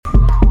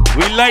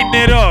We lighten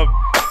it up.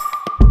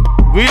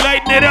 We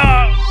lighten it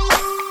up.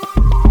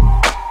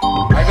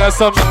 I got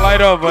something to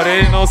light up, but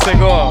it ain't no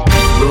cigar.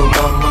 Little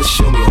mama,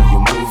 show me how you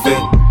move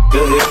it. Go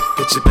ahead,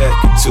 put your back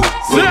into it.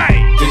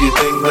 Do your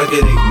thing like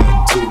it ain't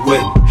nothing to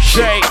it.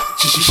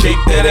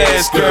 Shake that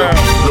ass, girl.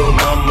 Little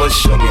mama,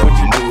 show me how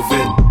you move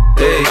it.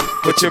 Hey,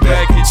 put your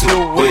back into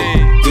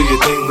it. Do your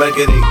thing like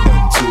it ain't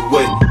nothing to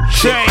it.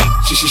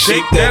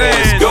 Shake that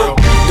ass, go,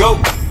 go,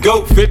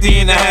 go. 50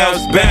 in the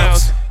house,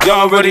 bounce.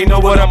 Y'all already know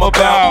what I'm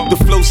about. The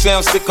flow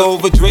sounds sicker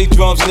over Dre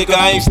drums, nigga.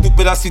 I ain't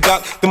stupid, I see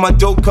Doc, then my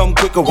dope come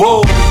quicker.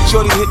 Whoa,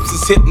 shorty hips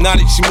is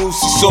hypnotic, she moves,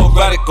 she's so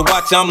erotic.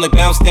 Watch, I'm like,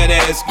 bounce that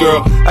ass,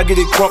 girl. I get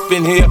it crump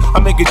in here, I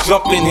make it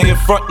jump in here,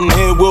 front in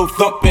here, we'll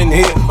thump in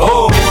here.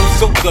 Oh, I'm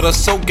so good, I'm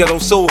so ghetto,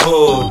 so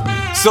hood.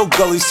 So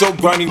gully, so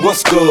grimy,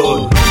 what's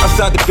good?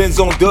 Outside the Benz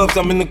on dubs,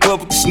 I'm in the club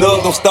with the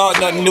snug. Don't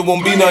start nothing, it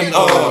won't be nothing,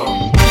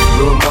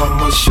 Little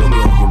mama, show me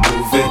how you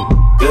move it.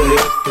 Go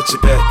ahead, put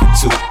your back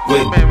into it. Do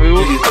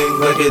your thing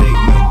like it ain't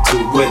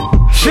nothing to it.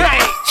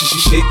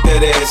 Shake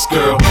that ass,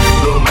 girl.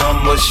 Little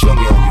mama, show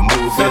me how you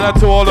move it. Shout out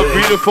to all the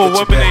beautiful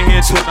women in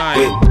here tonight.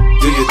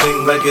 Do your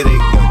thing like it ain't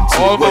nothing to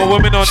it. All the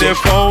women on their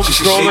phones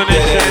scrolling and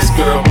shit.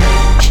 Girl.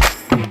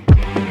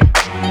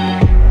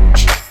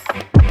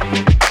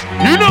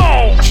 You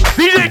know,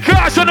 DJ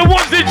Kash on the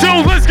ones and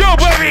twos. Let's go,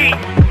 baby.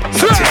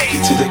 Take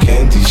you to the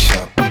candy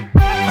shop.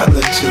 I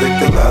let you lick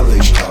the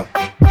lollipop.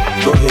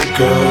 Go ahead,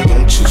 girl,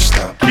 don't you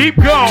stop. Keep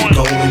going. Keep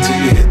going till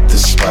you hit the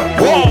spot.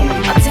 Whoa.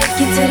 I'll take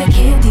you to the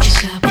candy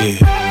shop.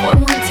 Yeah. One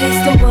more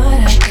taste of what I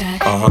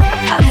got. I'll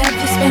have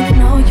you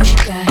spending all you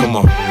got. Come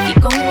on.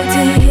 Keep going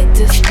till you hit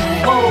the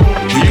spot. Whoa.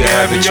 You can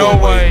have it your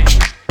way.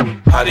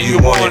 How do you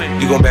want it?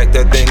 You gon' back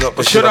that thing up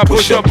or should I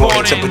push up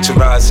on it? Temperature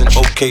rising,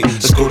 okay,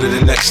 let's go to the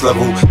next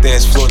level.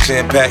 Dance floor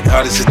jam-packed,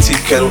 hot as a tea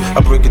kettle.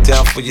 I break it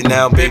down for you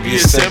now, baby,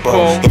 it's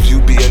simple. If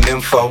you be an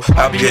info,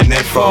 I'll be an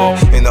info.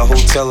 In a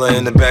hotel or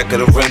in the back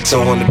of the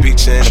rental, on the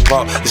beach or in the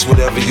park, it's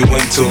whatever you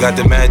into. Got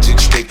the magic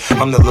stick,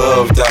 I'm the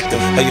love doctor.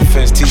 How your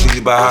friends teasing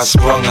you about how I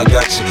sprung, I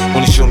got you.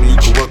 Wanna show me you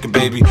can work it,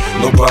 baby?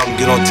 No problem,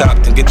 get on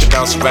top, then get to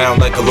bounce around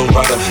like a low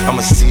rider. I'm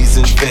a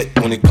seasoned vet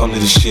when it comes to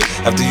this shit.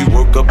 After you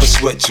work up a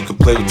sweat, you can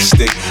play with the stick.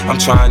 I'm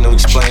trying to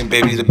explain,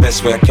 baby, the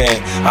best way I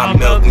can. I'm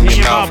melting in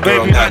your mouth,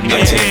 girl, not in your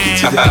hand. Take you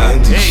to the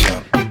candy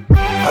shop.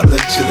 I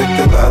let you lick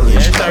the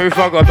lollipop. Shall we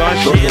fuck up on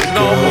Go shit? ahead,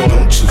 No girl, more.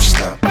 don't you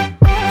stop.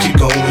 Keep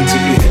going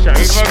till you hit Shall the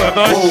we fuck spot. up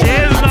on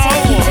shit? I'll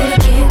take you to the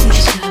candy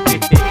shop.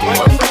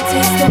 One more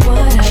taste of what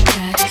I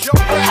got.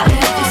 I'll have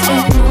you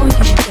spending all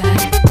you got.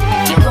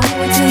 Keep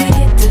going till you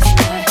hit the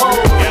spot.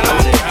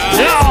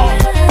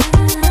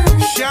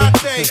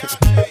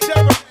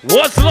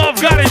 What's love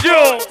gotta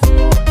do?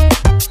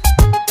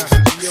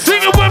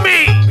 Sing it with me.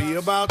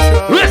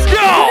 Let's go.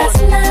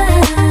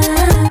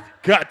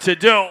 Got to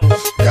do.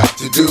 Got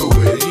to do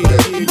it.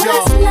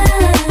 What's love?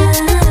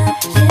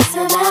 It's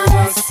about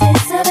us.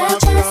 It's about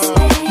trust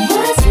me.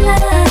 What's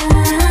love?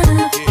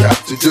 Got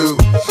to do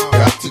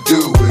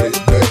it,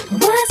 baby.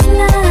 What's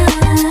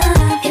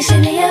love? It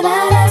should be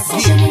about us.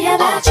 It should be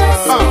about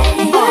trust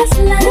me. What's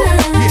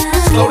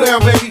love? Slow down,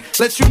 baby.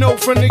 Let you know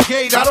from the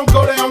gate, I don't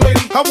go down,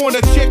 lady. I want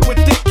a chick with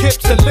thick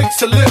hips and licks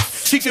her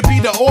lips. She could be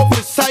the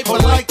office type,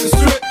 but like the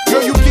strip.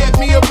 Girl, you get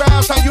me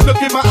aroused, how you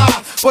look in my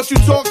eye. But you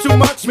talk too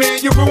much, man,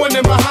 you're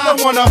ruining my high.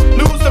 I wanna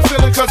lose the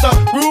feeling, cause the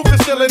roof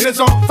is ceiling is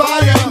on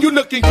fire. And you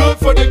looking good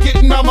for the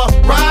getting, I'm a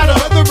rider.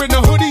 Whether in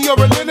a hoodie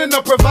or a linen,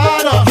 a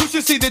provider. You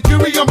should see the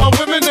jury on my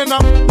women, and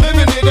I'm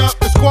living it up.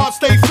 The squad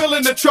stay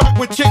filling the truck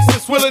with chicks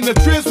that's willing to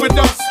trizz with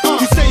us.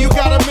 You say you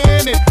got a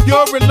man and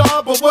you're in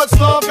love, but what's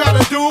love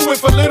gotta do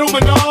with a little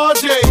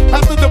menage?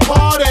 After the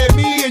party,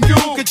 me and you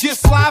could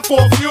just slide for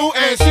a few,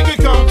 and she could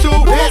come too.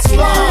 That's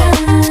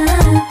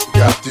love.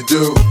 Got to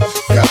do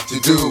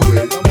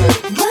it.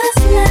 What's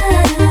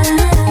love?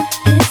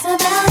 It's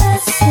about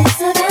us.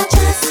 It's about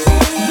trust me.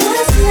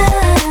 What's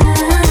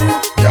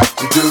love? Got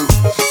to do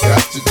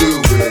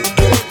it.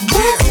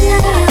 What's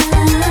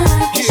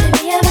love? It should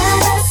be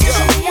about us. It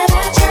should be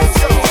about trust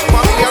me.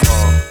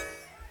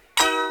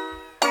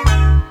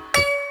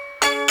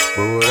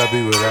 Where would I be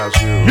without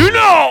you? You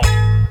know.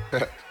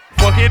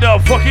 Fuck it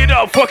up, fuck it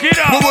up, fuck it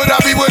up. Where would I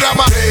be without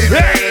my baby?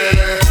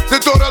 Hey. The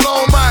thought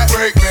alone might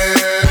break me,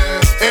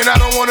 and I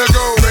don't wanna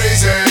go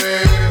crazy.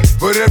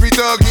 But every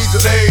thug needs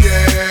a lady.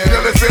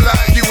 Girl, it feel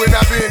like you and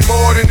I been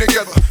more than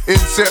together.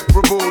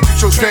 Inseparable, you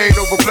chose pain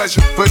over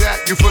pleasure. For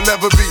that, you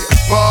forever be a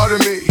part of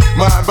me.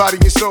 Mind, body,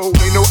 and soul,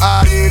 ain't no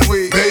I in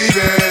we.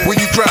 Baby, when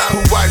you cry, who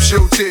wipes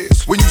your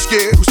tears? When you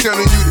scared, who's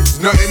telling you this?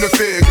 Nothing to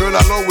fear, girl,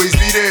 I'll always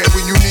be there.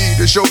 When you need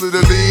a shoulder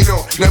to lean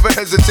on, never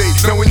hesitate,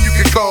 knowing you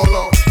can call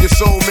on your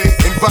soulmate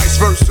and vice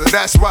versa.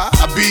 That's why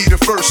I be the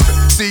first to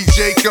see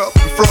Jacob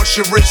and frost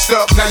your wrist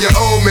up. Now you're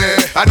old man,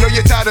 I know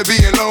you're tired of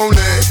being lonely.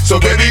 So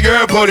baby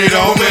girl, put it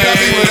on me. I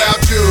be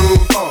without you.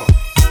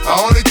 I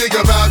only think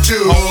about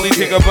you.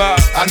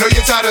 I know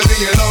you're tired of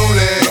being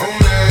lonely.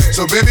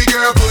 So baby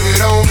girl, put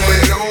it on me.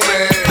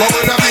 What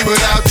would I be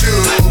without you?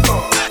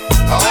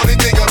 I only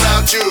think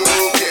about you.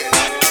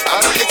 I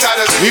know you're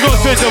tired of being lonely. We gon'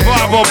 switch the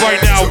vibe up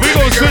right now. We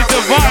gon' switch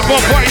the vibe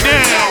up right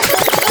now.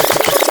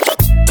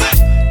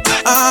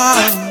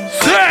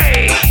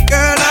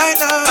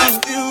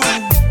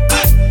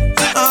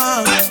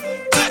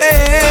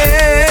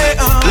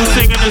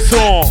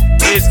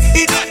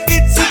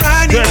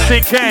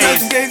 in case.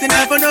 Just in case you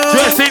never know.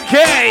 Just in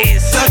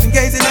case. Just in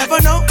case you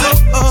never know.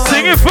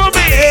 Sing it for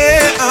me.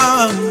 Yeah,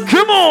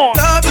 come on.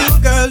 love you,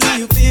 girl. Do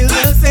you feel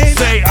the same?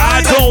 Say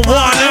I don't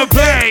wanna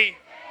pay.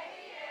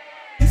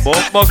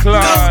 Bumper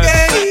Clyde.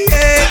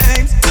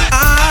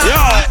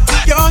 Yo.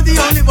 You're the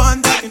only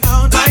one that can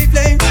count my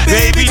flame.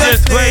 Baby,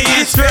 just play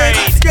it straight.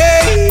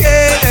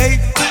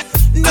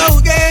 No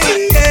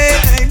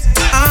games.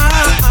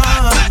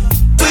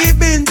 We've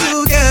been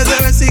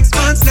together 6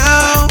 months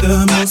now.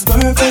 The most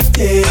perfect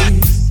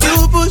days.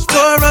 You push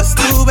for us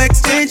to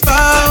exchange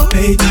vows.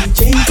 Baby,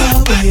 change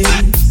our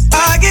ways.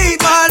 I gave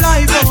my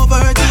life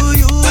over to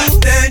you,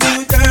 then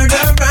you turned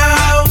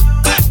around.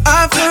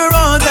 After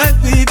all that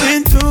we've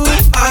been through,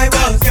 I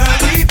was your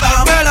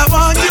rebound. Girl, I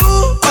want you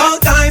all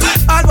time.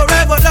 I'll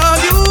forever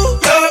love you.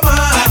 You're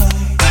mine.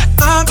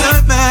 I'm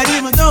not mad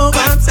even though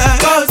I'm sad.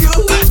 Cause you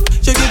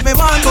should give me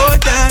one more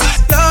chance.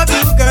 Love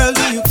you, girl.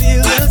 Do you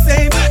feel the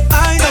same?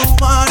 I don't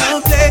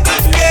wanna play.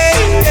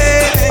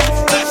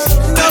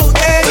 No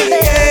game.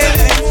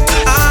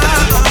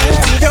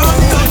 You're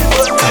the only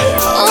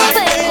one.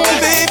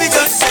 Baby,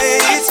 just say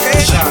it's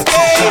straight.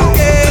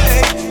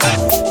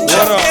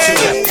 What up?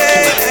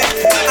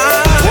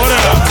 What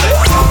up?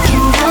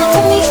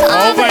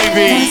 Oh,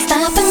 baby.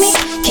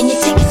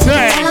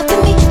 Say,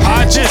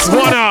 I just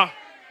wanna.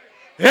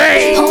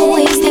 Hey.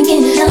 Always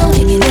thinking love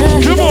you,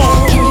 Come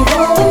on. Can you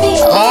roll with me?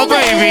 Oh,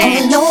 baby.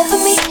 All over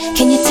me.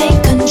 Can you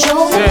take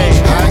control? Say,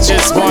 I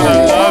just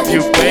wanna love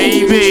you,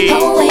 baby.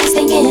 Always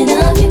thinking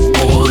of you,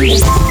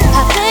 baby.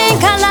 I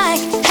think I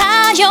like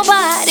how your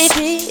body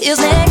feels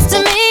next to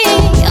me.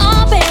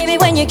 Oh, baby,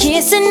 when you're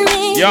kissing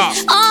me. Yeah.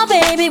 Oh,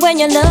 baby, when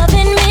you're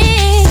loving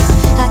me.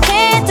 I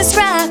can't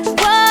describe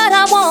what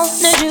I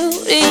wanna do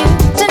to you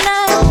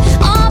tonight.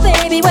 Oh,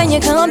 baby, when you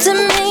come to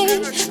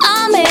me,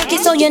 I'll make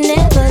it so you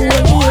never leave.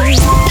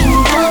 Can you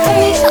love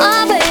me?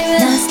 Oh, baby,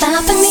 not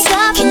stopping me.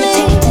 Can you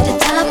take it to the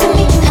top of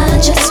me? I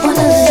just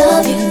wanna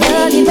love you,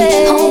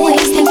 baby.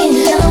 Always thinking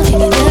love you,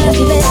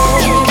 baby.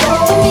 Can you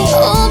roll with me?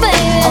 Oh,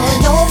 baby,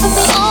 all over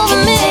me, over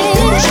me.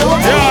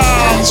 Yeah.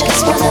 I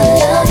just wanna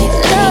love you,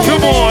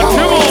 Come on,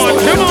 come on,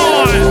 come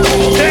on.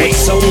 Hey.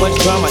 So much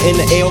drama in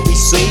the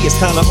LBC. It's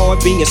kinda hard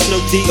being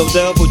Snoop D O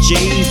double G,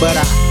 but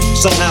I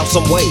somehow,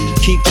 some way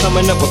keep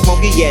coming up with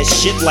funky ass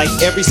shit like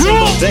every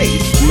single day.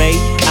 May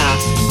I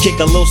kick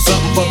a little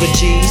something for the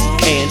G's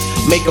and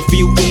make a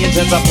few wins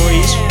as I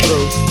breeze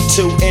through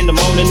 2 in the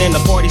morning and the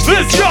party's still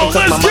Let's go, jumping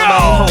 'cause my let's mama go.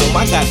 at home.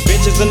 I got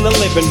bitches in the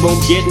living room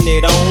getting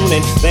it on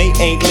and they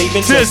ain't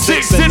leaving till Till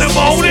 6 in the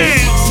morning.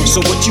 So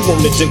what you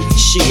wanna do?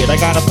 Shit, I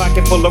got a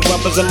pocket full of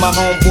rubbers and my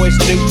homeboys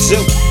do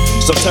too.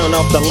 So turn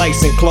off the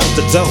lights and close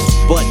the doors.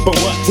 But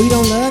what? We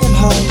don't love them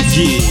hoes.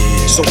 Yeah.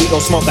 So we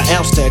gon' smoke an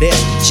ounce to this.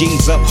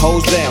 G's up,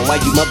 hoes down. While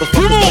you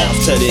motherfuckers Come on.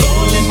 bounce to this.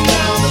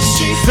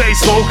 Say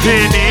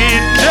smoking in,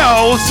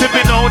 no,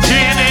 sipping on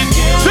gin and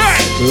say.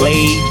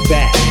 Laid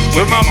back.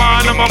 With my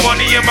mind on my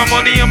money and my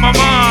money on my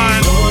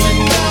mind.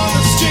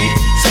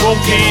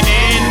 Smoking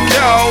in,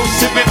 no,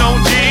 sipping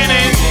on gin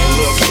and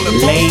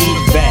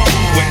Laid back.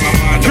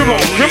 come on,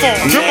 come on,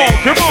 come on,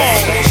 come on.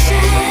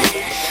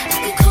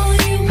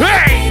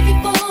 Hey!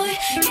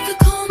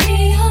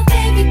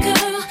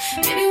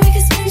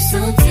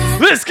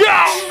 Let's go!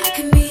 I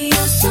can be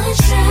your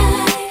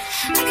sunshine.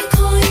 I can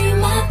call you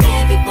my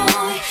baby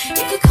boy.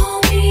 You can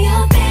call me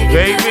your baby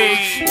Baby.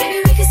 girl. Maybe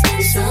we can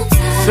spend some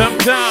time.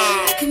 Sometime.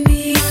 I can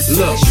be your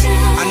Look,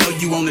 sunshine. I know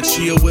you wanna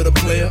chill with a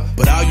player,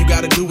 but all you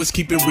gotta do is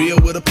keep it real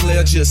with a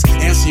player. Just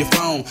answer your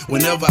phone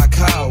whenever I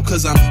call,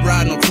 cause I'm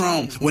riding on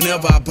chrome.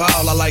 Whenever I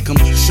ball, I like them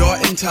short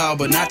and tall,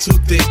 but not too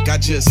thick. I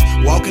just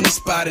walk in the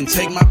spot and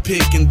take my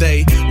pick, and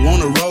they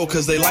wanna roll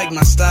cause they like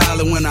my style.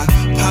 And when I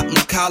pop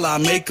my collar, I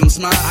make them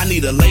smile. I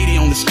need a lady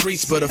on the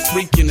streets, but a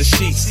freak in the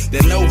sheets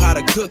that know how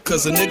to cook,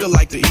 cause a nigga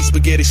like to eat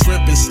spaghetti,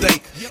 shrimp, and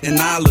steak. And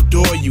I'll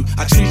adore you.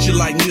 I treat you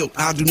like milk,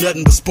 I'll do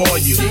nothing but spoil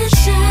you.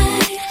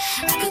 Sunshine.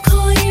 I could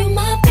call you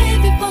my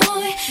baby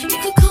boy. You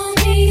could call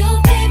me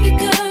your baby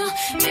girl.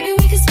 Maybe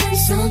we could spend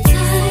some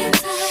time.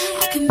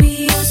 I can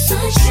be your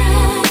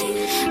sunshine.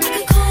 I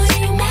could call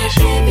you my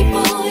baby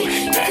boy.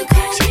 You could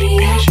call me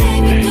your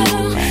baby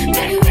girl.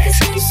 Maybe we could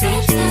spend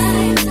some time.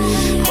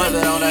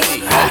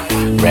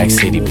 Rack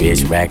City,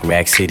 bitch.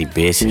 Rack City,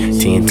 bitch.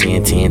 10,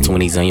 10, 10,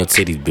 20s on your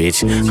titties,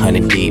 bitch.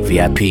 100 deep,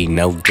 VIP,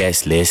 no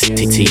guest list.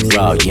 TT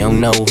Raw, you don't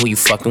know who you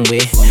fucking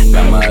with?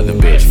 Got my other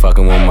bitch,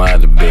 fucking with my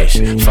other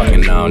bitch.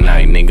 Fucking all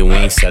night, nigga, we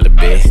ain't sell a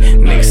bit.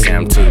 Nigga say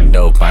I'm too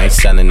dope, I ain't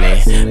selling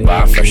it.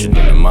 Bar fresher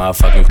than the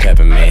motherfucking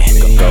peppermint.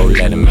 Go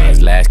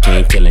Letterman's last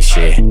king killing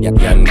shit.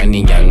 Young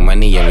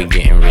money, yeah, we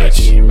getting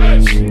rich.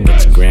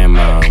 Got your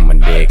grandma on my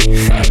dick.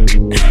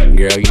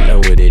 Girl, you know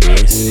what it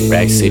is.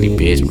 Rack City,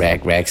 bitch.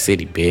 Rack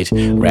City, bitch.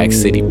 Rack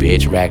City,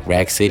 bitch.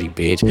 Rack City,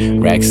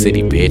 bitch. Rack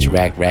City, bitch.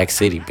 Rack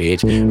City,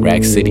 bitch.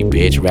 Rack City,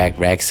 bitch.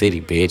 Rack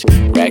City, bitch.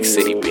 Rack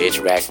City,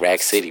 bitch. Rack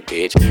City,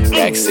 bitch.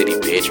 Rack City,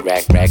 bitch.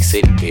 Rack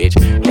City,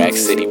 bitch. Rack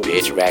City,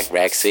 bitch.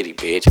 Rack City,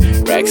 bitch.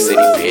 Rack City,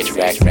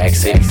 bitch. Rack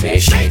City,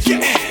 bitch. Shake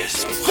your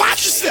ass.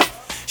 Watch yourself.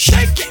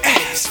 Shake your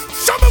ass.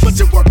 Show me what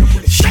you're working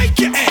with. Shake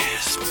your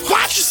ass.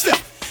 Watch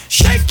yourself.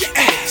 shake your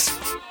ass.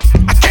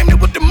 I came there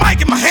with the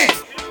mic in my hand.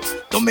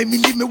 Don't make me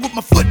leave me with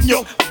my foot in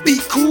your. Be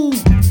cool.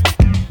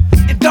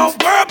 And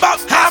don't worry about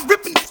how I'm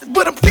ripping. This is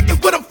what I'm kicking,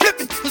 what I'm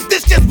flipping. Cause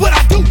this just what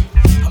I do.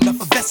 I'm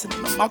effervescent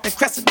and I'm out there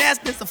crescent ass.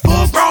 This a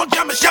full-grown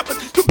German shepherd.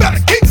 You better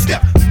keep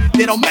stepping.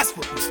 They don't mess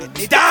with me and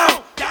they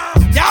down.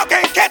 Y'all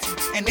can't catch me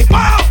and they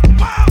wild.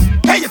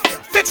 Pay your fare,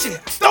 fix your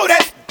hair, throw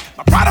that.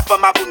 My Prada for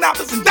my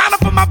Bunapas and Donna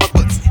for my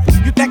books.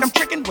 You think I'm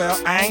tricking? Well,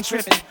 I ain't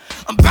tripping.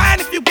 I'm buying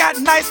if you got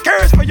nice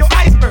curves for your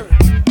iceberg.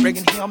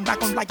 Bringing here, I'm not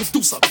gonna like it,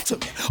 do something to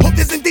me. Hope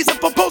this indecent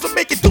proposal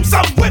make you do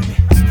something with me.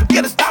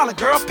 Forget $1,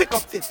 girl, pick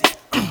up 50.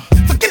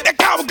 Forget that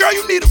coward, girl,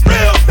 you need a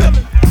real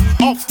feeling.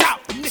 Off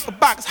top, the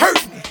knickerbockers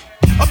hurting me.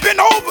 Up and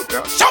over,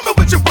 girl, show me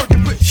what you're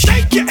working with.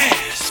 Shake your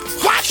ass,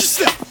 watch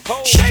yourself.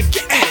 Shake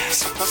your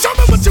ass, show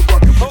me what you're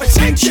working with.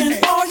 Shake your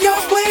ass. All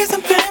your plays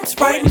and pimps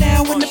right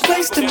now in the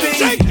place to be.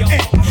 Shake your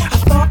ass.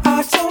 I thought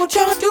I told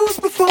y'all dudes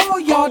before,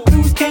 y'all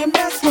dudes can't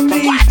mess with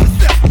me.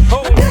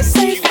 But this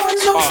ain't fun,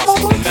 no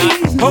smoke,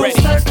 please, no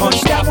sir,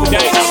 unstoppable.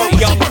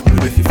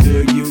 If you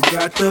feel you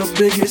got the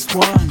biggest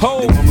one,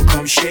 then I'ma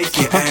come shake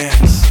your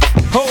ass.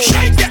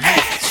 Shake your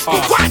ass,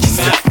 watch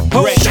yourself.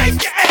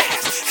 Shake your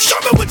ass, show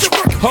me what you're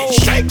working with.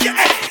 Shake your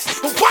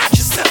ass, watch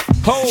yourself.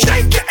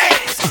 Shake your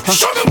ass,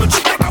 show me what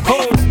you're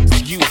working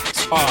with. You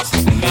are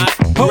not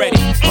ready.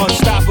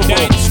 Unstoppable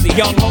dynasty,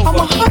 young I'm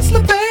a over.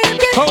 hustler,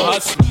 baby.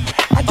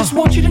 I just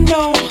want you to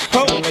know.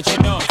 Let you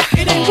know.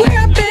 It ain't where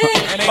I've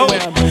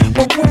been,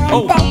 but where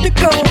I'm about to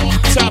go.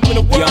 Top of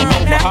the world.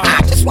 Now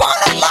I just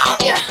wanna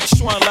love you.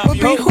 Just wanna love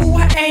you. Be who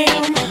I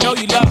am. Know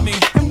you love me.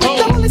 And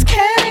with all this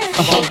cash,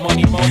 More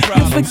money, more you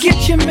problems.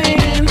 forget your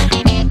man.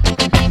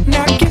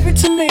 Now give it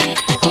to me.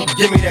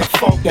 Give me that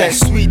funk, that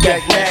sweet,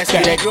 that nasty,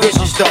 that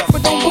gushy stuff.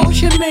 But don't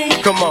bullshit me.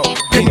 Come on,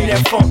 give me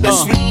that funk, that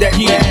sweet, that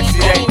nasty,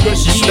 that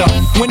gushy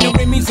stuff. When the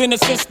Remy's in the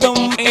system,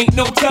 ain't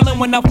no telling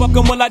when I fuck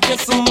 'em, will I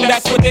diss 'em.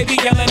 That's what they be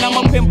yelling. I'm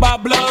a pimp by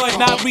blood,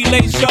 not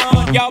relation.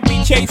 Y'all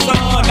be chasing,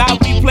 I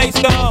replace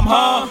them,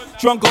 huh?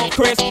 Drunk on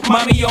Chris,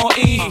 mommy on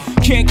E.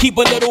 Can't keep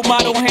a little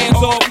model hands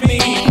off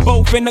me.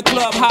 Both in the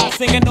club, high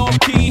singing off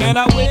key. And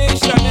I wish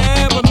I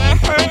never met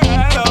her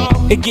at all.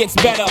 It gets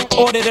better,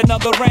 ordered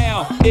another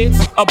round.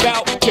 It's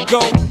about to go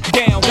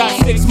down. Got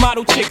 6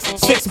 model chicks,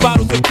 6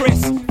 bottles of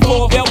Chris.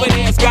 4 velvet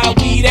ass, got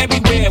weed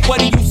everywhere. What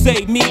do you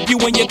say? Me, you,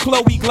 and your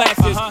Chloe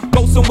glasses.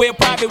 Go somewhere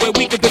private where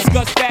we could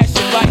discuss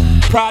fashion, like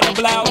Prada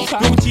blouse,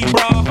 Gucci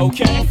bra.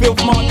 Okay,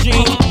 Filth Mon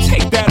jeans,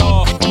 take that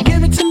off.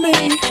 Give it to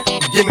me.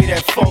 Give me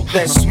that funk,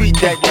 that sweet,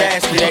 that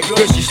nasty, that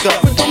gushy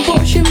stuff. But don't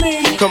bullshit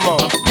me. Come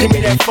on, give me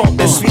that funk,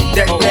 that sweet,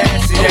 that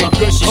nasty, that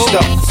gushy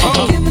stuff.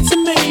 Give it to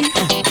me.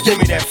 Give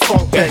me that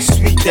funk, that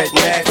sweet, that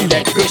nasty,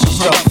 that gushy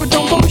stuff. But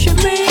don't bullshit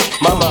me.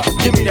 Mama,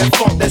 give me that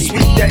funk, that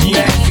sweet, that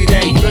nasty,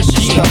 that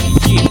gushy stuff.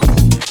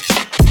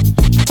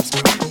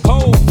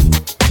 Ho,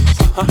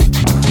 ho,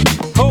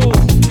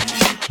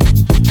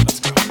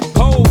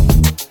 ho.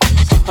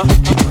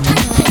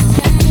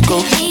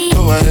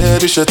 Go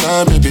ahead, it's your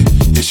time, baby.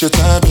 It's your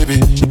time, baby.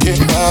 Get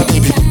my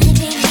baby.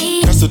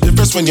 That's the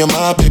difference when you're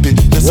my baby.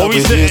 That's how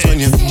it is when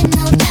you're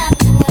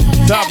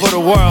top of the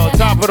world,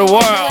 top of the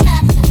world.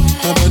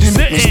 Nobody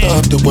make me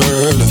stop the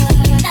world.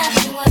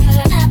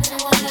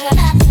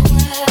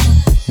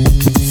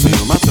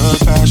 Feel my third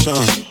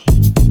passion.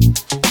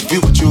 Be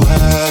what you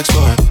asked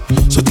for.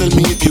 So tell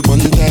me if you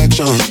want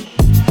action.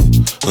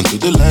 Until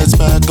the lights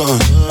back on.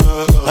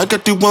 I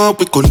got the one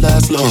we could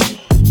last long.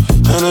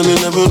 And I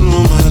never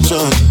knew my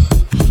shot.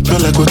 Feel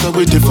like what I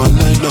waited for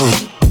night long.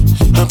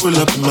 I pull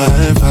up in my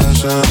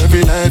fashion.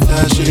 Every night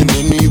flashing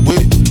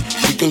anyway.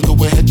 We can go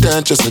ahead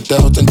and just head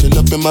out and chill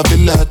up in my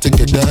villa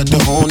together the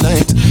whole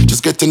night.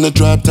 Just get in the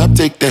drop top,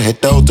 take the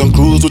head out and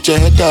cruise with your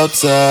head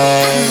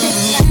outside.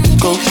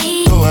 Go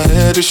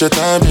ahead, it's your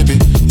time, baby.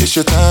 It's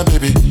your time,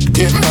 baby.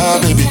 Get my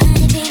baby.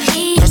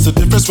 That's the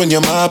difference when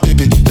you're my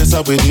baby. That's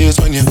how it is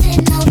when you.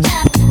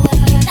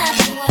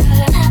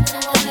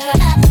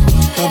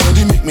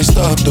 Nobody make me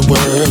stop the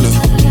world.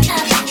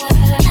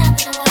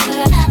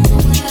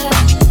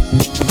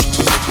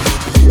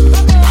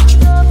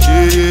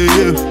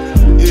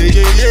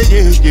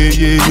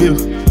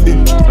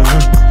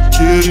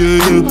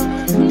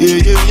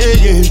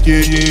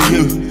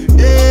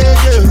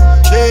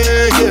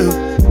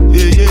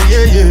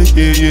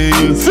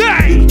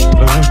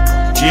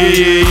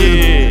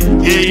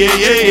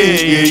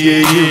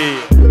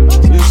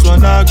 This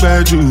one I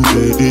grab you,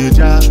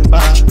 baby,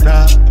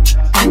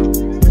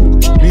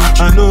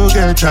 I no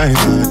get time,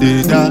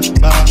 da.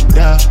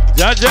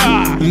 Jaja,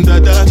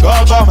 Dada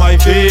cover my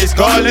face,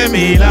 calling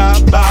me la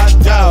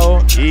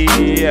bada.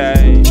 yeah.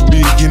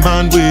 Biggie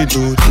man, we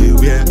do the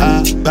wear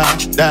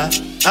bada.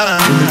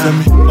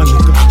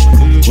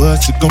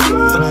 What's it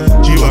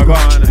gonna?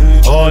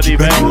 G-Wagon, all the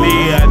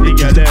Bentley, I think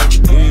you're them.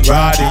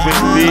 Riding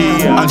with me,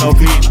 I know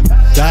me.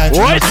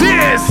 What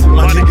is?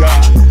 Money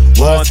God,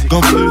 what's it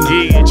gonna be?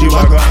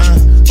 G-Wagon,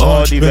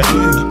 all the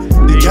Bentley,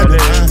 they got them.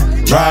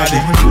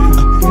 Riding,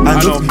 I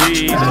know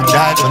me.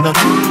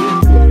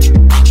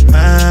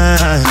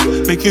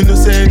 Man, make you no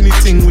say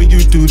anything when you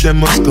do, them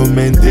must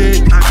commend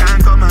it. I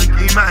can't come and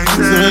keep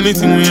So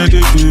anything we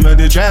do, I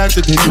dey try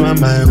to take you on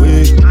my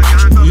way.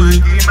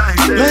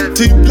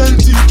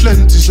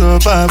 Plenty so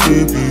far,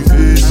 baby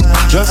face.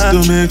 Just to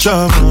make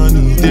your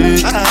money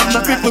day.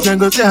 My people can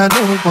go say I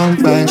don't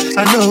want buy,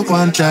 I don't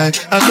want die,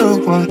 I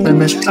don't want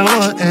payment, I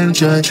want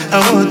enjoy, I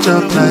want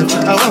job life,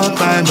 I want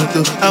buy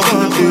motor, I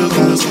want feel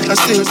girls, I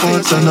still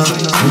want to know.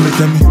 Let me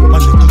tell me, my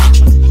nigga,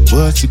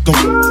 what's it gon'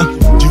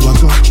 you are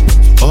gone,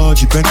 all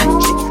depend,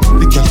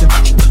 the girl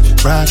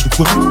ride the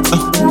whip,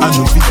 I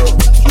know we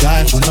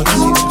die for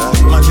nothing,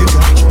 my nigga,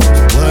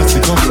 what's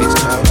it gon'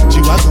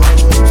 you are gone,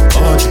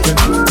 all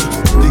depend,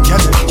 the girl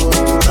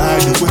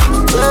ride the whip,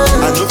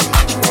 I know we.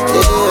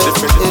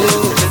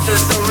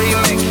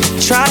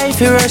 Try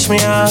if you rush me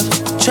off,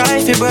 try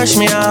if you brush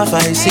me off,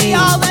 I see. Hey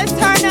y'all, let's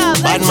turn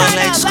up. Bad man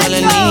like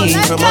calling me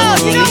from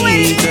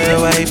unruly.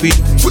 Girl, why be?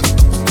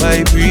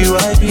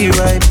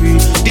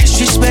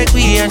 Disrespect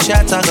we and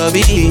shot I go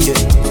be.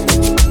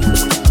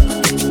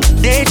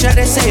 They try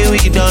to say we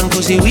done,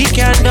 pussy we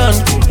can done.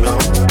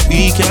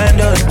 We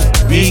cannot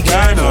done. We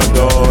cannot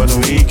done.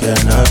 We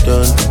cannot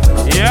done.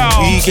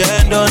 We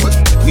cannot done.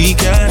 We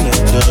cannot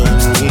done.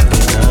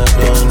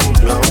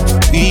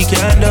 We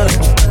cannot done.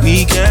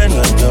 We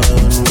cannot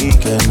done. We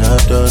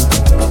cannot done.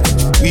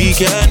 We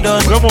can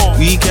done. Come on.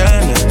 We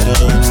cannot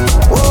done.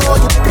 Oh,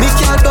 me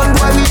can't done.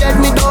 Why me dead?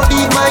 Me don't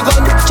need my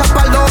gun. Chop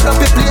all over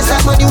the place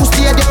like my new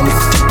stadium.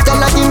 Tell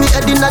her give me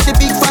head in at the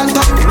big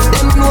phantom.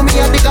 Them know me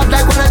at the God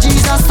like when a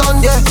Jesus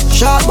done. Yeah,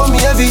 sharp but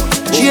me heavy.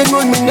 Chain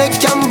round me neck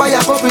can buy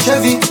a couple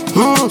Chevy.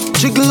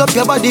 Jiggle up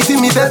your body for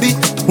me baby.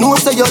 No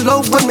say your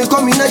love when me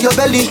come in at your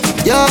belly.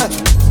 Yeah.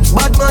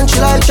 Bad man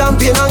chill like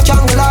champion and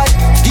jungle like.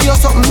 Give you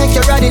something make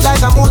you ride it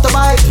like a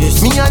motorbike.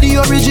 Me are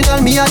the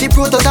original, me are the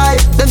prototype.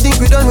 Them think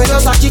we done with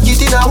us, I kick it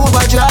in a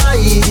overdrive.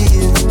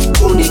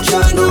 Only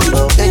can't do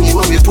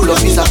anywhere we pull up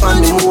is a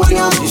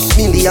pandemonium.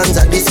 Millions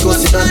are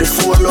discussing on the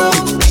forum.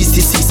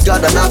 EC6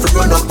 God and have to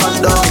run up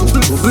and down.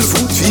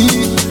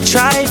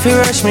 Try if you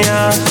rush me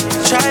off,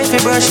 try if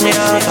you brush me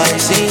off, I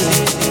see.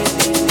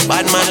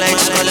 Bad man like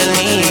calling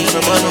me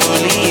from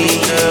unruly.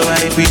 Girl,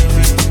 why be?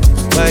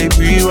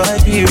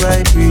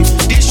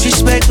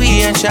 Disrespect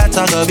we and shot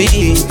I go be.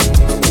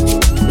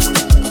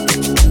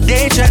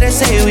 They try to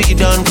say we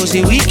done,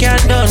 pussy we can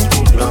done.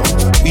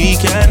 We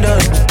can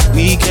done.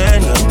 We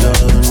cannot done.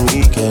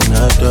 We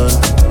cannot done.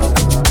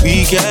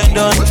 We can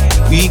done.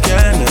 We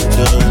cannot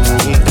done.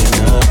 We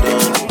cannot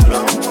done.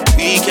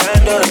 We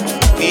can done.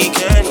 We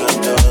cannot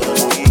done.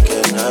 We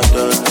cannot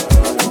done.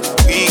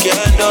 We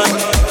can done.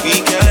 We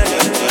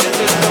cannot done. This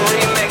is the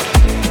remix.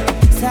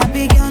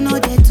 Sabi girl no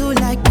they too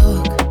like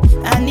dog.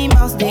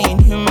 Animals they in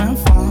human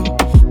form.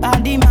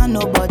 Body man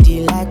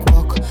nobody like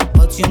walk,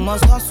 but you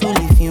must hustle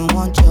if you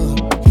want job.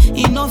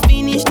 You no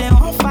finish them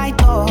won't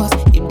fight us.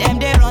 If them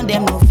they run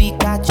them no fit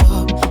catch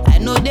up. I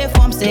know they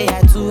form say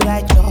I too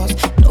righteous.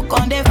 No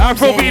con they form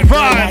Afrobeat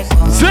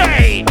vibes.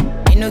 Say.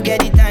 You no get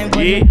the time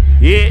for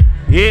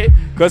yeah.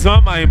 Cause my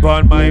mind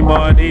on my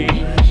money.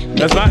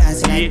 That's why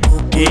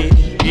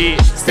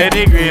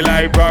steady green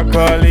like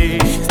broccoli.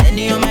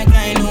 Steady on my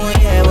grind, oh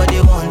yeah, what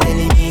they want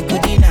telling me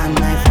good in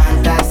my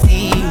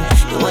fantasy.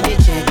 They want to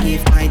check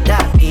if my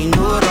tap be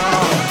no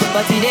wrong.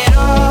 But it they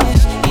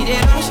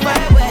rush by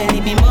well,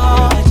 it be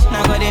much.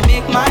 Now gotta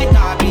make my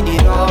tap be the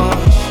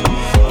rush.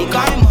 The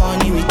kind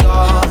money we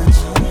touch,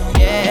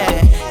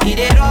 yeah. It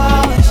they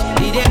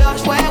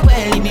rush by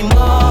well, it be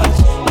much.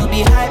 No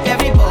be hype,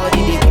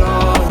 everybody they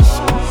crush.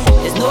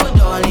 There's no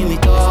darling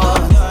with us.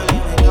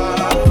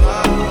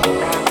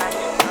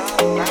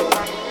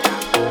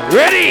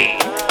 Ready?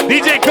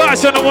 DJ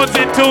Kash on the ones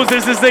and twos.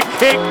 This is the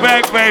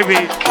kickback,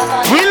 baby.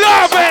 We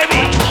love,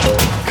 baby.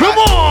 Come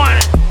on.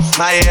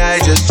 My AI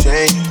just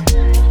changed.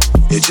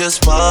 It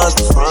just paused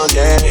the front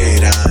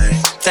gate. I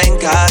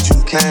thank God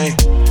you came.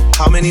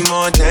 How many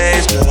more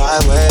days could I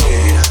wait?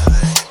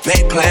 I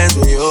made plans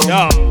with you,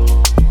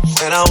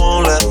 and I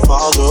won't let them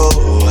fall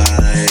through.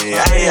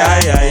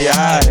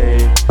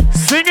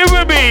 Sing it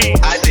with me.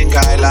 I think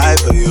I lie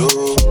for you.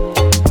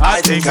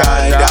 I think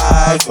I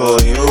die for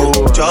you.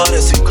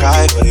 Jealous and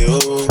cry for you.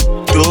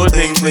 Do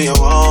things when you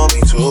want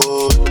me to.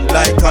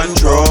 Like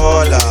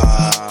controller.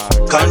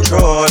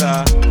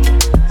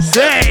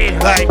 Say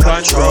like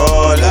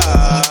controller.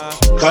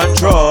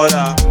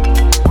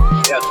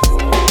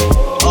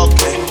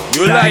 Okay.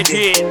 You like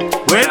it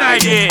when I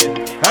get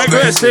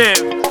aggressive.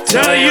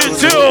 Tell you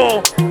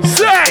to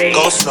say.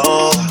 Go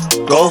slow,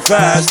 go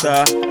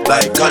faster.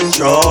 Like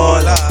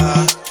controller.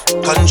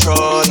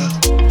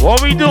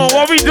 What we doing?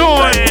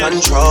 Like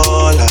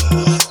controller.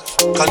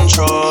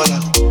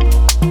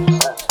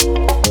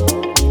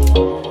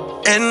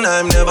 And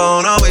I'm never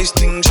on a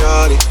wasting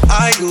Charlie.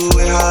 I do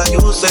it how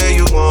you say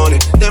you want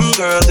it. Them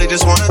girls, they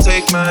just wanna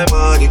take my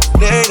money.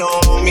 They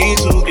don't want me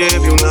to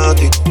give you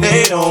nothing.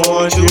 They don't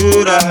want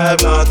you to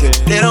have nothing.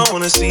 They don't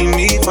wanna see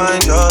me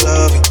find your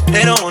love.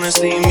 They don't wanna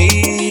see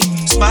me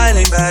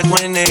smiling back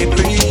when they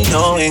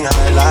knowing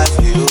I lie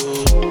for you.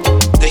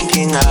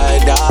 Thinking I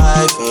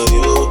die for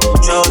you.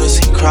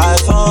 Jealousy cry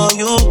for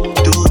you.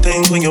 Do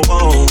things when you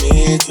want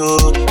me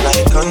to.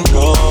 Like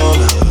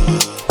controller.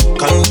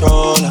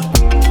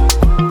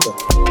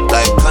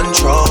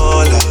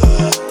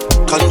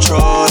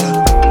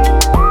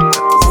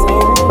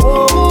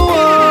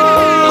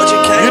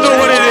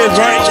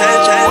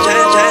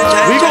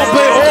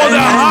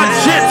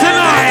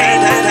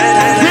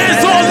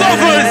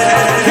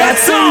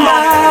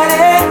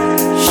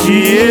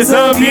 is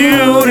a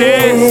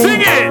beauty.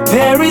 Sing it.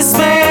 Very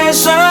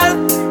special,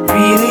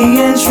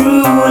 really and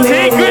truly.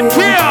 Take good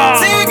care.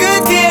 Take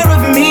good care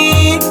of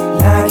me,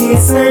 like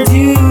it's her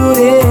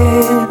duty.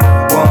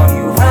 Want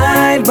you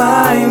right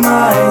by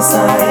my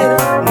side,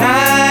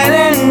 night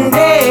and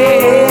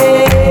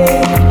day.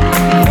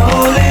 No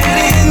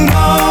letting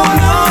go,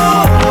 no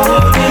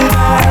holding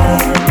back,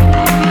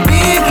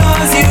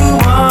 because you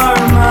are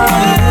my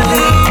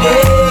lady.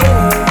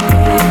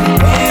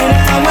 When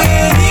I'm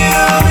with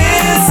you,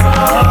 it's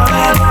all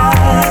I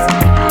got.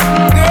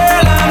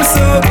 Girl, I'm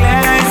so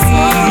glad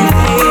you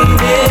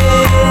made it.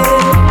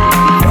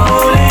 No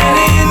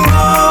letting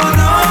go,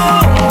 no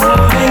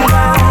holding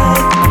back.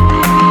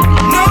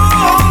 No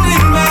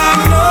holding back,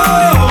 no,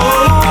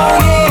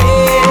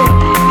 yeah.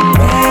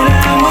 When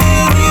I'm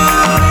with you,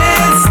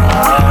 it's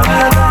all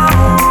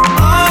about,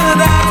 all of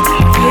that,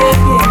 yeah.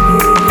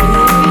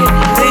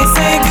 They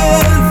say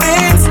good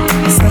things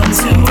must come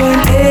to an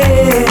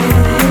end,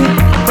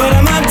 but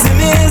I'm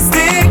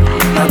optimistic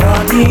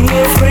about being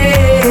your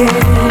friend.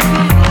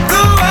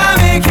 Though I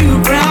make you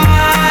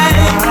cry,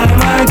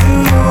 I do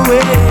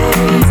it.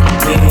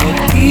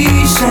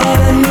 Keisha,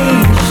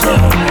 Nisha,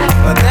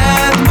 but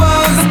that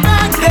was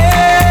back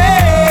then.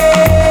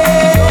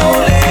 No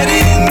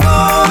letting go,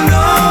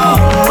 no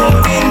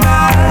holding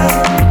back,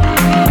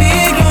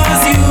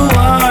 because you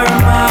are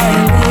my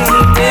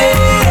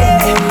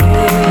lady.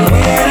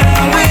 When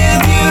I'm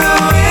with you,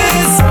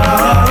 it's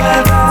all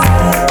about.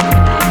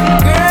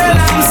 Girl,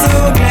 I'm so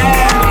glad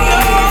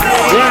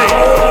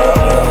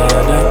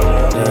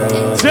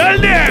Tell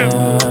them.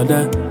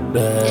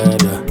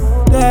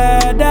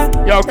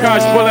 Yo,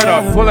 Kash, pull it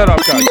up, Kash, pull it up.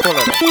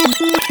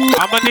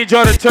 I'ma need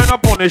y'all to turn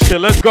up on this shit.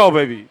 Let's go,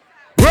 baby.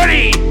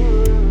 Ready?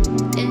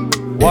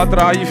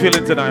 Watra, how you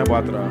feeling tonight,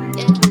 Watra?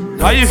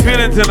 How you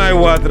feeling tonight,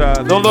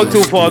 Watra? Don't look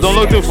too far, don't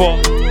look too far.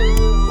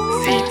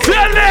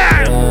 Tell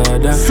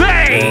them.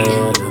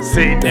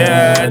 Say,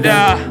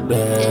 da-da.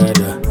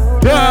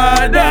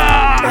 Da-da.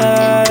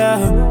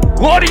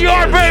 Go to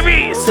your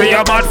baby. Say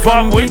I'm out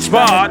from which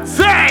part?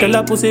 Say. tell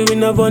a pussy we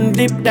no one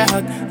dip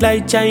dog.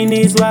 Like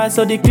Chinese wall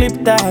so the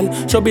clip tall.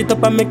 Show it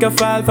up and make you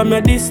fall from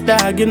your disc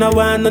tag. You know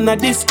one on a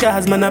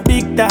discard, man a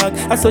big dog.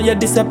 I saw you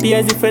disappear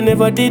as if I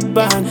never did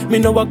ban. Me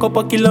know a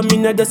couple kilo, me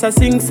no just a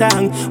sing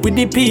song. With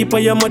the people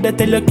your mother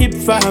tell you keep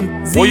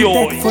fam.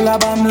 Z-Tech full of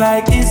bomb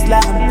like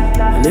Islam.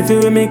 And if you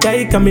with me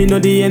kike, me know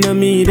the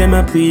enemy. Them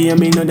a pray and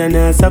me know they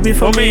not sorry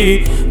for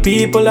me.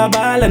 People a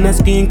ball and a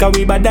screen, cause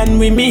we bad than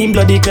we mean.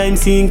 Bloody crime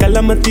scene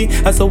calamity.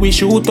 I saw we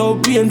shoot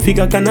out brain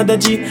figure Canada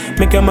G.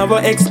 Make them have a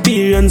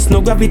experience,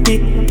 no gravity.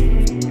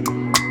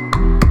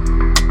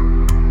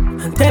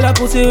 And tell a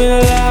pussy we no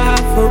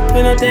laugh up,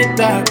 we no take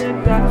that.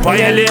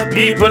 Violate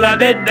people are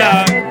dead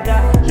dog.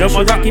 You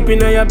must keep in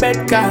your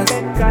bed cause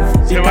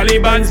the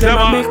Taliban's them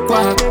a make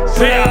quack.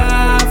 We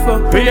laugh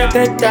up, we no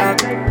take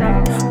that.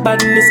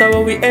 Badness is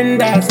how we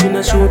end us. We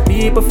no show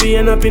people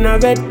feeling up in a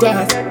red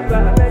grass.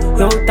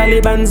 Yo,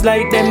 Taliban's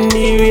like them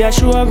need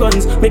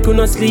reassurance. Make you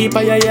no sleep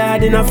at your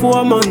yard in a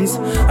 4 months.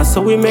 And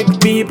so we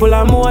make people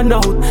a mourn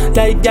out.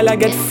 Like y'all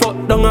get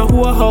fucked down a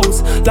whole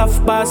house.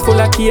 Laugh bars full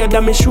of care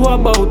that me sure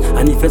about.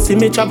 And if you see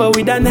me travel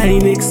with an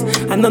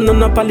 9X, and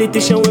no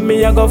politician with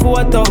me, I go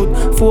vote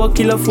out. 4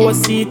 kilo, 4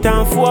 seat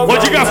and 4.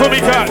 What you got for me,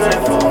 Kash?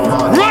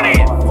 Run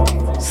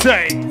it!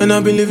 Say. And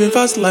I've been living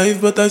fast life,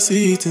 but I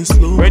see it in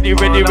slow. Ready.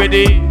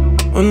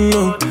 Oh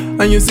no.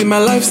 And you see my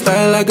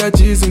lifestyle, I got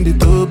cheese in the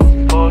tub.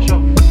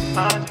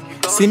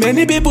 See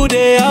many people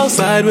there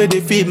outside where they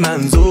feed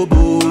man's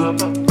oboe.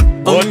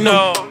 Oh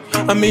no.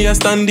 And me a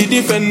stand the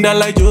defender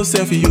like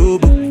Joseph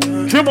Yobo.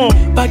 Come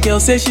on. But girl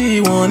say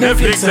she want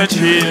Netflix and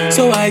chill.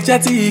 So I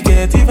just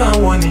get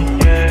even warning.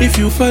 If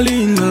you fall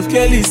in love,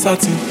 Kelly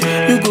satin.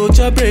 You go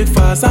to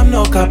breakfast, I'm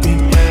not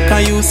capping.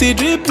 Can you see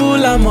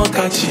dripple, I'm not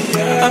catchy.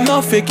 I'm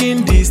not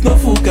faking this, no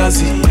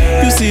fugazi.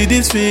 You see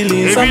these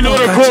feelings, if I'm you know not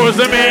the catchy. chorus,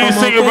 let me hear you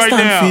sing it right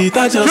now. Feet,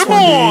 I just come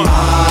on.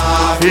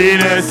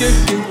 Venus.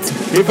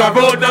 If I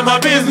brought down my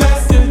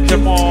business,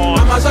 come on.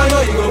 I'ma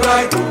show you go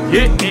right.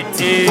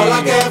 Yeah. All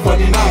I care for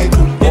the night.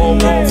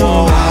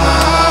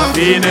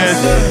 Venus.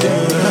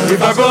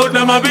 If I brought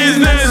down my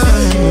business,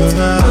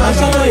 I'ma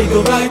show you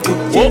go right.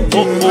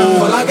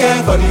 All I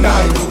care for the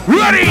night.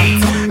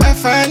 Ready.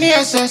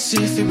 FNESS,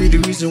 if it be the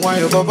reason why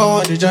your baba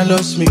want to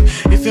jealous me.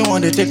 If you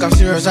want to take up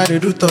serious, I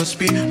do top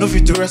speed. No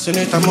fit to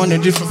resonate, I'm on a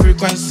different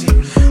frequency.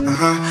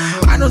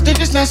 I don't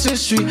think it's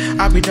necessary.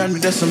 I be done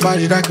with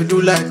somebody that could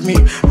do like me.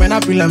 Man, I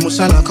be like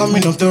Musala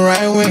coming off the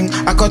right wing.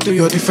 I cut to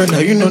your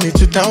defender, you no need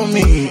to tell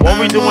me.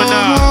 What we doing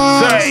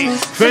now? Say,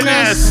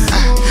 finesse.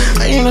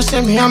 You know,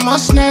 say me, I'm a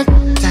snap.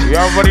 You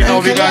already know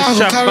we got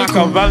Chef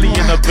Machiavelli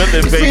in the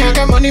building, baby. If you ain't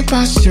got money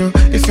past you,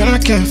 if you're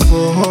not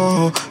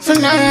careful,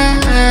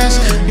 finesse.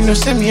 You know,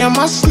 say me, I'm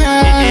a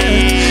snap.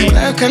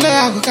 Like a leg,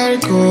 I go carry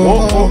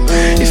go.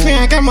 If you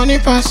ain't got money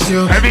past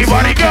you,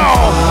 everybody go.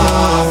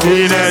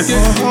 Finesse.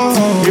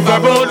 If I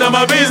build down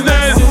my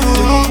business,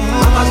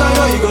 I'ma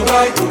show you go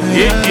right.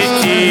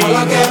 All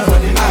I care for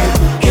the night.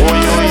 Yo.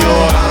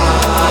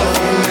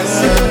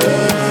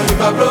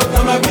 If I broke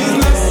down my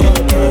business,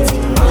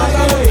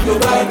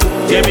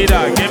 Give me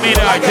that, give me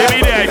that, give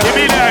me that, give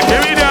me that,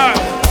 give me that.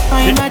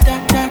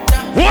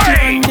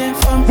 Wait!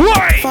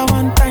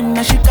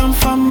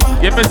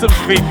 Give me some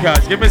speed,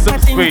 Kash. Give me some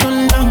speed.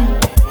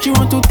 She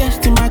want to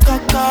test in my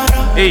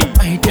kakara. Hey,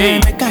 hey,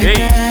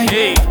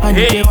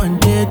 hey. One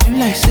day do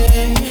like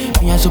say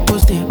me I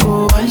supposed to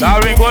go.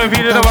 Sorry, go and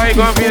feed it away,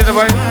 go and feed it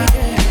away.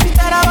 She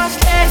thought I was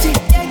lazy.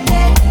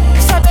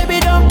 So baby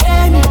don't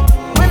blame me.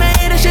 When I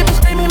hear the shit be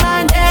screaming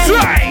my name.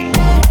 Right.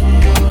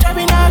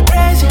 Driving her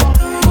crazy.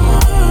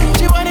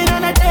 She want it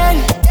on a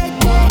daily.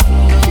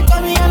 She call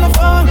me on the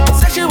phone.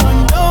 Said she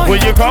want to know. Will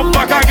you come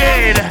back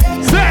again?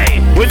 Say,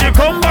 will you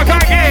come back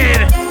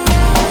again?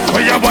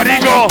 When your body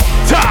go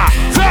ta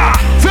ta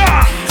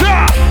ta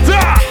ta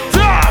ta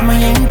ta. I'm a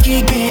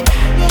Yankee get.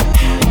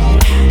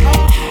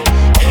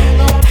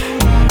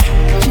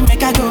 She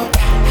make I go.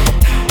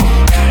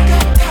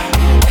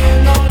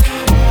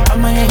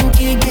 I'm a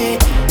Yankee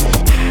get.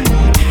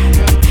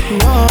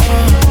 Whoa.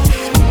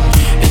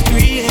 It's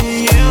 3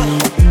 a.m.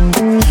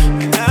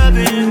 and I've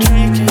been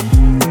drinking.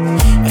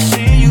 I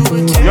see you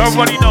with text. You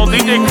already know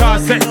DJ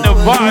Kash setting the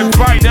vibe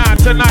right now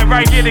tonight,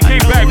 right here to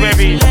kick back,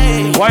 baby.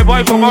 White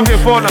boy, come off your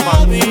phone, man.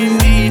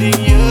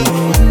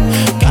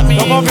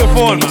 Come off your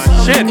phone, man.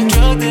 Shit.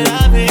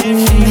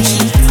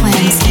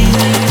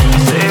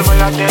 Say, boy,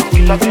 I can't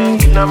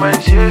kill a man,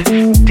 shit.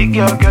 Take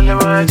your girl,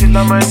 man, kill a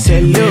man,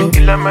 shit.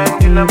 Kill a man,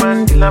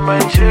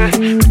 shit.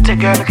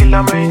 Take your kill a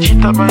man,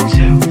 shit, a man,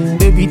 shit.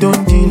 Baby,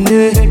 don't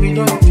delay.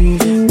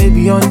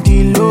 Baby, on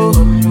the low.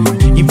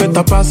 You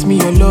better pass me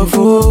your love,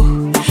 oh.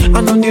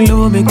 And on the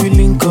low, make we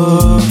link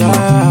up.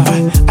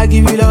 Yeah. I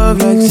give you love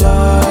like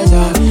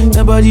Zaza.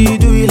 Nobody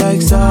do it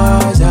like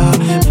Zaza.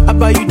 I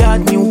buy you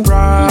that new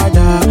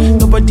Prada.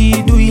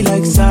 Nobody do it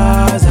like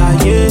Zaza.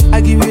 Yeah,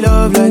 I give you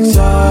love like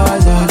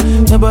Zaza.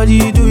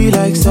 Nobody do it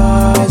like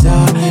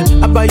Zaza.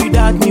 I buy you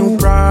that new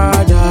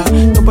Prada.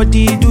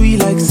 Nobody do it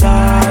like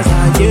Zaza.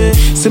 Yeah,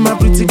 say my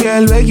pretty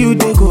girl, where you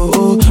dey go?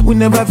 Oh, we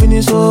never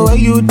finish, so where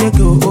you dey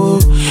go? Oh,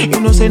 you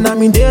know say now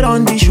me there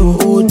on the show.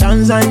 Oh,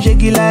 dance and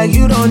shake it like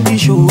you on the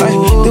show.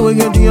 The way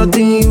you do your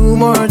thing, you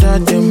more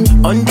than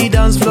them. On the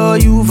dance floor,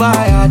 you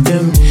fire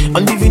them.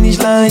 On the finish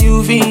line,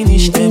 you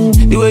finish them.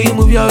 The way you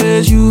move your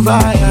waist, you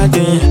fire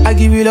them. I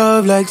give you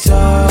love like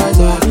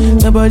Zaza.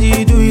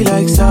 Nobody do it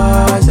like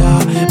Zaza.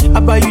 I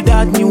buy you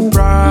that new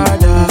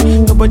Prada.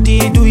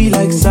 Nobody do it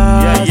like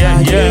Zaza.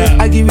 Yeah.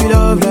 I give you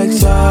love like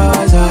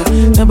Zaza.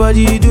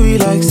 Nobody do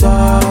it like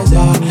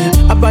Zaza.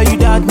 I buy you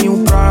that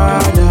new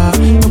Prada.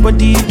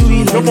 Nobody do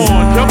it like Zaza.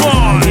 Come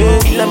on. Yeah.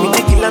 Kill me,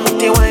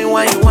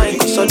 wine.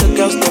 So the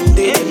girls them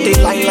they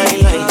line. Me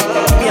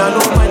I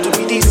know mine to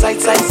be the side.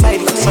 Cause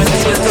my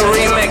name is the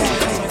remix.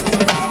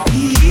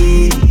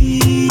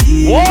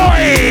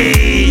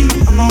 Boy!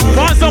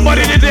 Want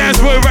somebody to dance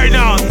with right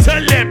now?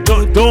 Tell them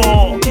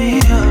don't.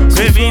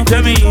 Baby,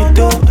 tell me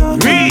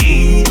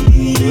read.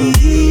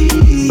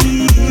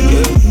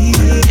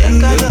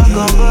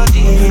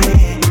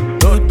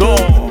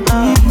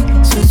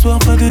 Ce soir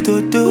pas de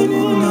dodo.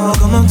 Now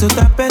comment te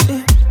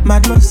t'appelles?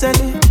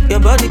 Mademoiselle, your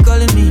body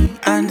calling me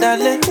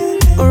andale.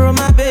 Oh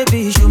my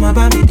baby, show my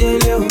baby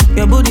daily.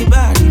 Your booty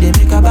body, they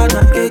make a bad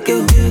man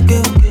keke.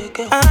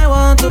 I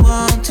want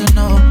to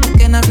know,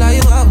 can I fly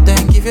you out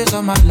and give you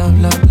some my love?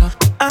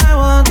 I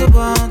want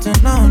to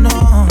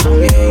know,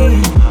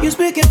 yeah. You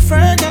speak in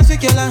French, I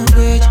speak your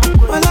language.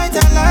 But like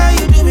I lie,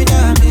 you do me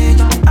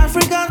damage.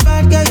 African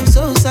bad girl, you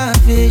so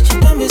savage.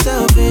 Don't be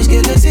selfish,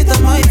 girl, let's sit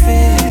on my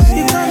face.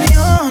 You turn me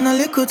on a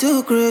little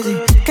too crazy.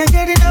 Can't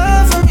get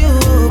enough from you,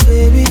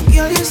 baby.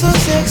 Girl, you so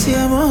sexy,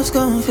 I must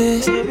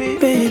confess.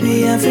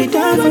 Baby, I feel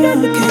down for you,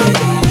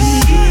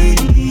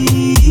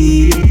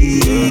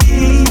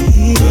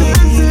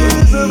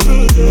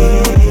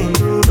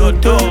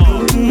 Dodo.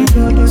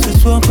 Ce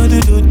soir pas de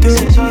dodo.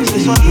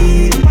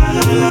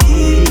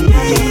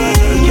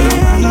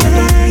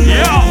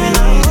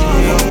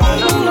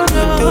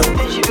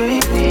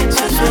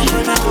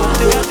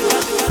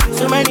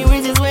 So many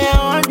reasons why I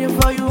want you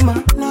for you,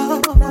 my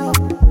love.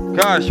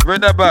 Kash,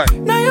 bring that back.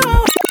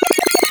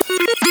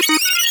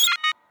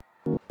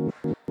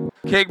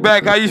 Kick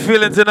back, how you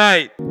feeling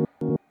tonight?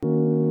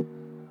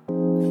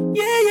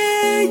 Yeah.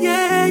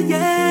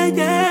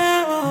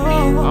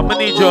 I'm gonna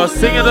need y'all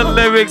singing the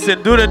lyrics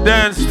and do the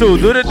dance too.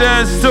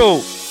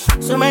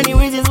 So many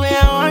reasons why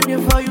I want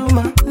you for you,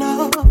 my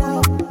love.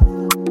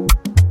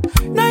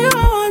 Now you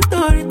want to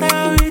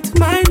retire with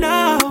my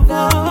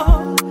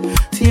love.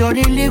 See all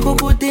the little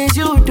good things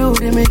you do,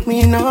 they make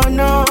me know.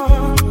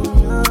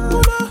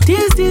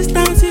 This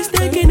distance is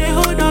taking a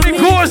hold of me.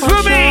 Of course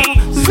for me.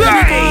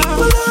 Say.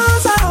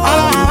 I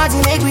want to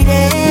make me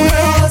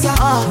dance.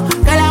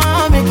 Girl, I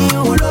want to make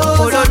you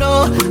low.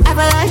 I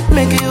feel like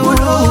make you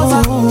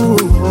low.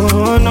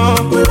 No.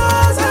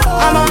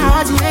 I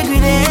want to make me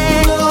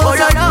dance.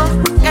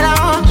 Girl, I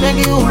want to make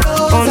you no.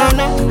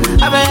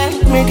 I feel like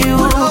make you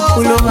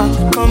pull over.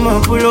 Come on,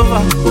 pull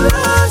over.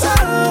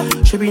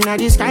 Should be not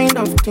this kind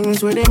of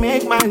things where they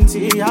make man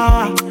see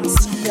ya.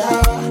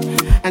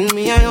 And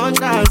me, I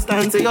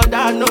understand. Say your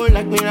dad know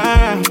like me,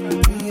 rara.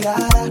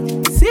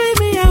 See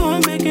me, I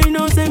won't make you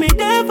know. Say me,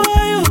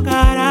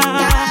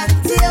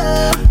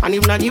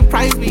 now the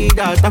price be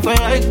that. I feel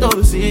like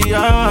to see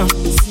ya.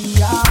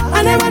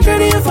 I never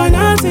traded you for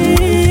nothing.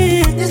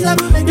 This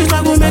love will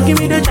make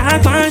me the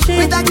champion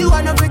shit. Without you,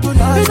 I never could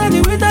love.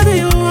 Without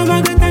you, I'm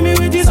not gonna tell me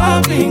with this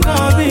all bingo.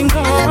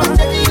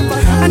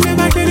 I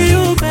never traded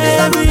you,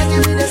 baby.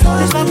 This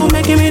love will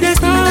make me the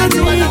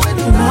champion.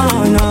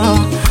 No,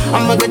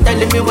 I'm not gonna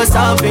tell me what's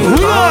up,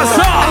 bingo. I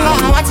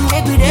want to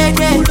make you dead.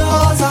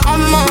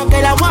 I'm a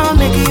girl, I wanna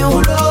make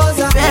you.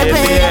 Baby,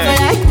 I feel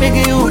like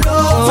making you.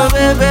 So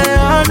baby,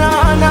 oh no.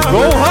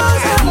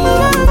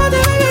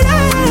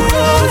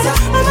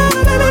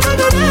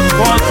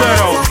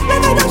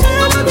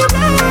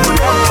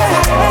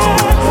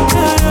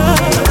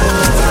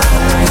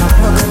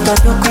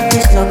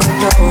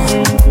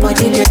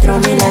 Body they throw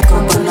me like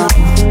coconut.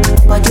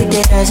 Body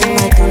they rising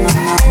my tone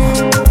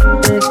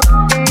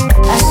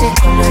I say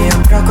color you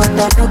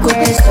crocodile, no good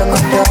is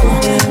crocodile.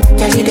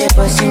 Jelly they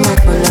bossy my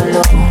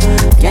color.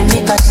 Can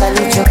make a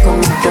salute you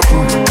come up.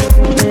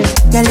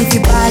 Jelly if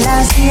you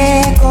balance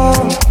Diego,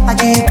 I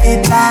give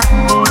paper.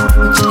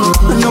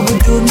 No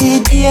good to me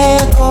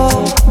Diego,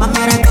 my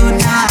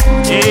Maradona.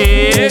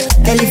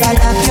 Jelly if I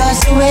love your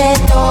sweat.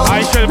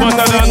 Aisha,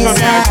 bossa dance for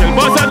me, Aisha.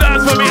 Bossa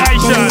dance for me,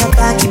 Aisha.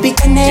 Keep it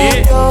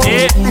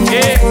connected.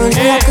 Tonight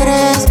I'm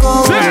cresco.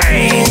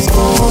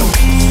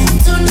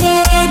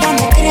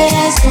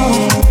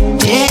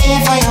 Play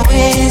for your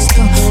waist,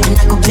 and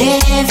I go play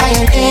for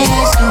your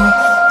days,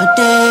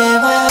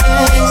 whatever your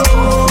waist.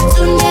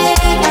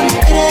 Tonight I'm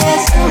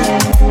cresco.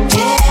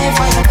 Play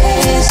for your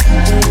waist, I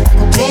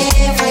go play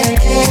for your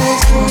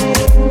days,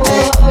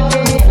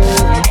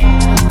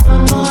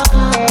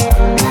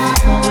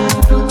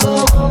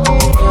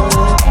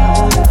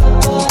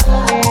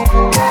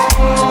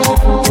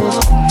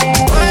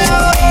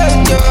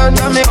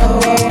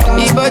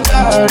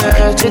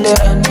 to the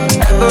end,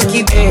 I go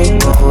keep it,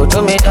 to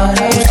me down.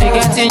 You still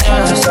getting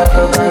yours,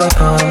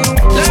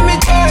 let me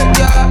take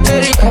your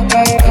area,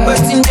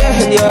 but in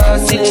there you're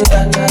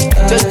cylinder,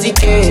 20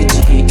 kg,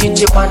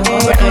 each one.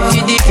 When I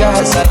feed the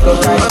gas, I go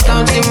right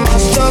down to my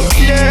stuff,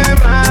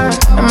 man.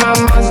 I'm a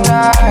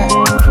master.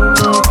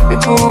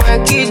 People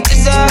work it,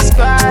 Jesus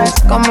Christ,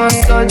 come on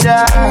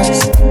soldiers.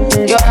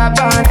 You're a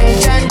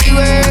bandage and you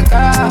wake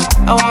up.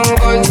 I want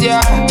go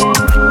there.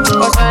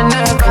 Cause I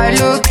never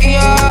look in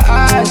your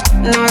eyes,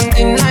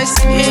 nothing nice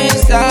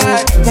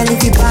inside. Girl,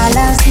 if you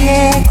balance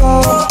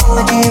Diego,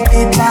 I give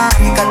paper.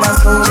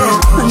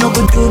 No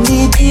good to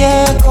me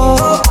Diego,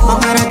 my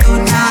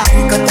Maradona.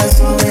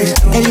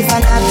 Girl, if I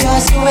love your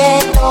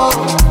sweat,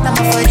 I'm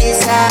for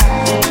this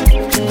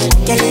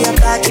girl, your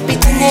back, keep it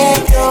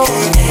connected.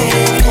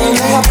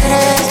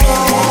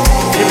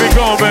 Keep it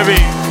going, baby.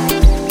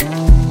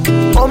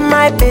 Oh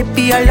my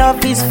baby, your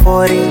love is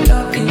foreign.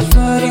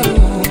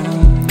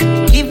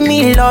 Give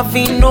me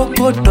loving, no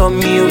good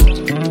on you.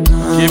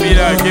 Give me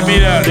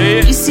that,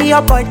 eh? You see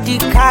your body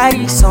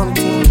carry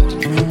something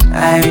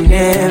I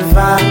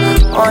never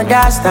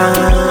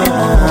understand.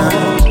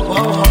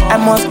 I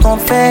must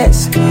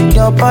confess,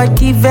 your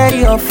body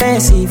very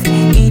offensive.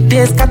 It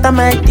is scatter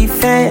my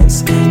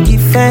defense,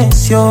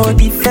 yo.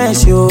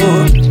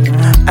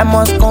 I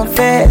must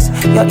confess,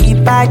 your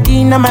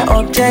body not my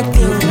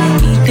objective.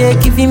 It is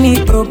giving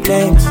me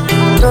problems,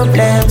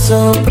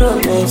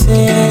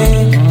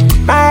 eh.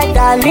 My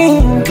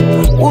darling,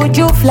 would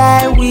you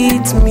fly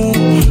with me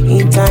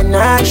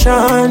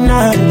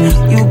international?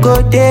 You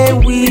go there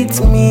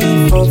with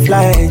me for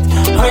flight.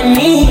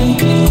 Honey,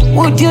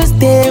 would you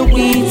stay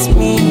with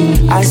me?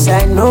 As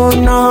I know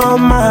no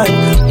man,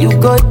 you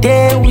go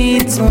there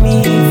with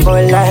me for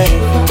life.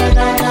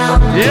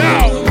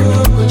 Yeah.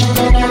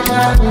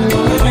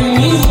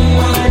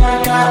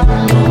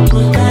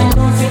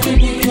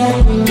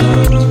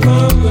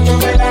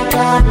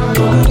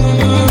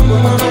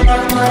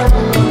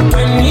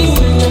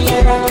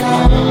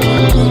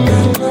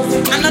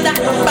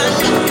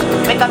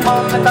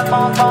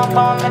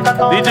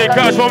 DJ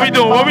Kash, what we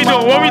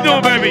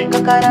doing, baby?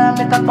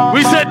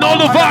 We setting all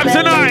the vibes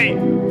tonight.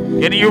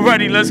 Getting you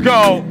ready, let's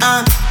go.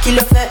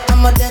 Kilo fat,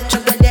 I'm a dead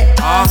sugar dead.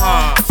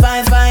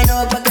 Fine,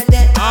 no bugger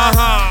dead.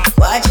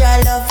 Watch your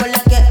love for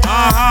like it.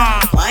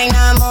 Why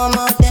not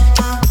more dead?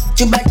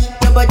 Your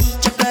body,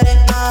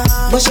 chocolate.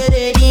 Bush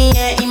ready,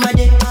 yeah, in my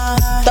day.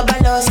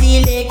 Tabalo,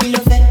 see, kilo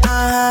fat.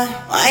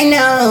 Why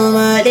now,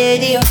 my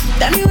lady?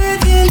 Tell me where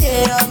you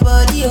lay your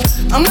body.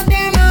 I'm a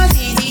damn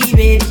easy,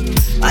 baby.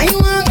 Why you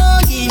want to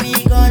give me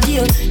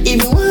control?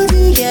 If you want to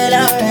get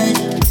alright,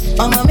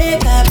 I'ma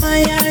make up my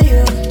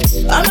you.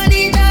 I'ma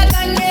need that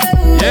can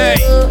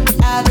you.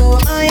 I go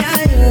my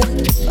you.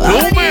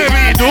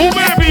 Do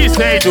baby,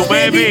 say do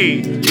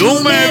baby.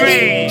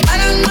 I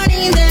don't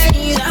money that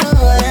is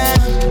out.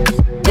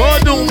 Go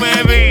do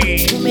baby.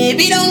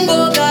 Maybe don't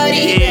go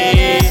carry.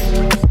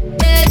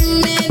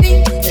 Maybe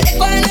take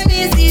one of me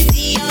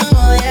see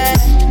yeah.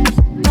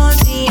 Don't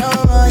see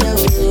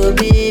yeah,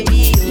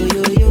 baby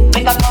yo.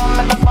 Make a phone,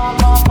 make a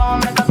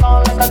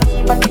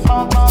keep a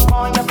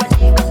phone, your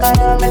body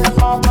kakara, make a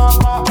phone,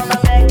 on a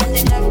make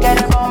it get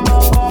a phone.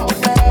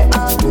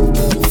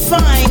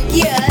 Fine,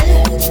 yeah.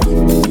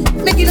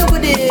 Make it up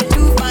with it,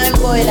 do fine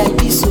boy like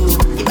this.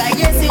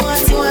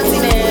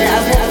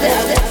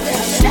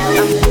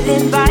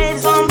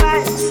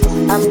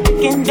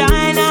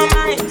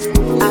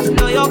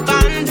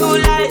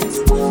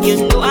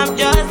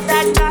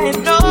 life.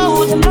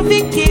 No, them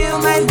nothing kill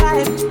my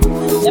vibe.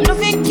 Them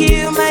nothing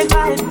kill my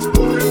vibe.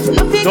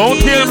 Don't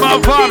kill my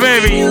vibe,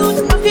 baby.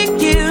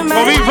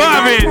 Don't be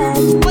vibing.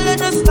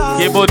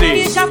 Get body.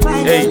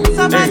 Hey,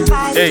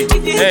 hey, hey,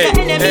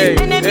 hey,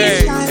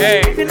 hey,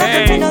 hey.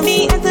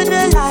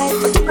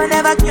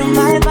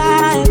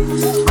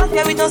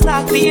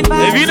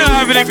 If you're not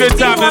having a good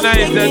time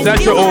tonight,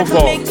 that's your own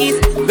fault.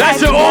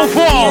 That's your own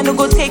fault.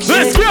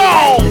 Let's go.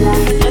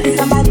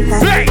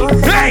 Hey,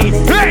 hey,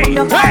 hey,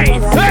 hey,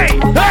 hey,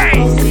 hey.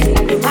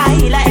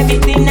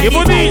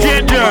 Give me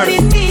ginger.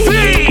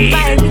 See.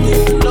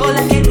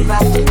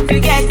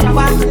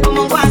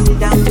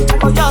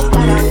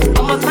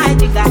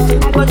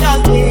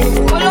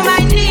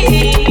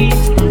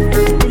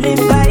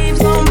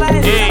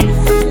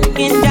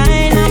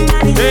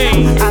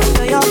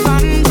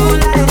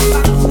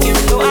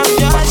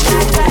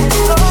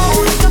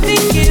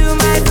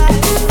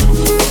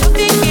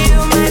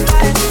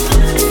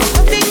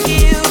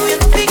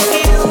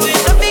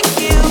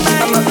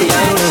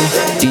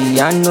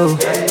 Amapiano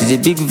is a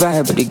big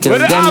vibe, but the girl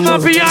with the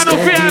Amapiano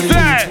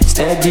fiance.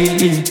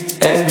 Steadily,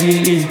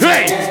 heavily.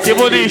 Hey, give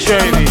me this,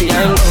 Shady.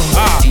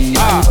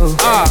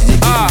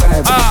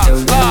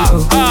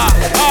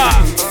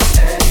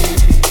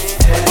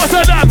 What's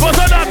that?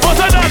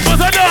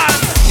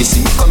 You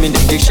see me coming,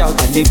 they shout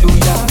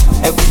hallelujah.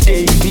 Every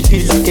day it be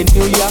like a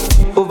new year.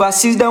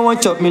 Overseas they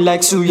want chop me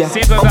like suya.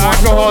 Seems like the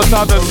alcohol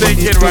starting to sink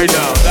in right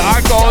now. The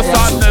alcohol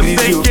starting to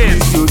sink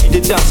in.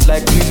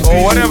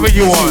 Or whatever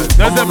you want.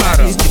 Doesn't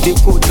matter.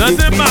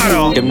 Doesn't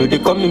matter. Them know they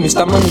call me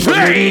Mr. Money for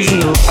no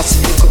reason. I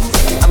see they go,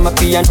 I'm a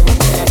piano.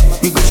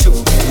 We go show,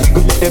 we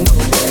go let them know.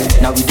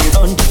 Now we dey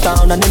run the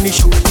town and then we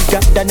show. We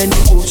got that and the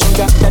hoes, we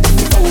got that and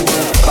the hoes.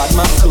 Bad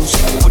man close,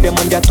 put them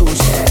on their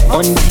toes.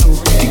 On the low,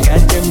 we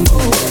got them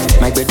go.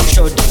 My bed is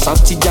short,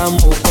 South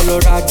Jamo,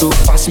 Colorado.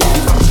 Pass me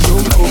the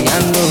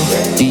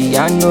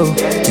piano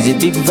is a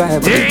big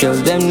vibe, but tell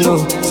them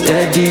no.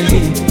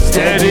 Steadily,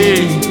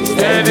 steady,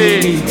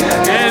 steady,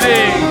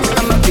 steady.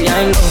 I'm a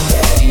piano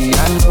is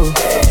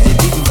a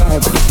big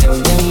vibe, but tell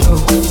them no.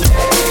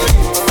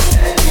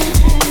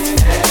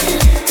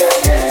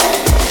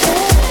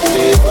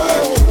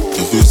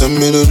 If you send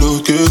me the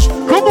location,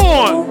 come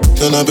on,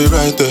 then I'll be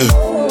right there.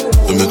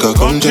 You make her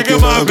come check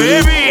my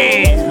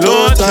baby.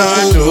 Long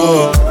time,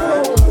 no.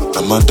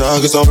 And my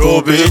dog is on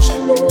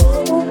probation.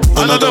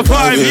 Another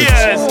 5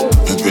 years.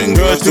 You bring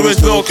girls to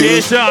his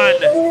location.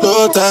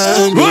 No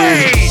time, no.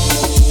 Wait.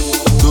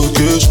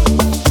 Location.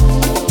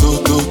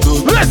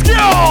 Let's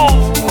go.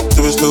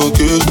 To his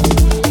location.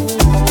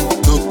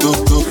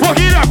 Fuck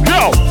it up,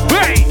 go.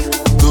 Hey.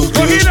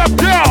 Fuck it up,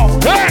 go.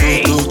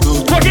 Hey.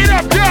 Fuck it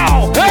up,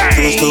 go.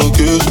 Hey.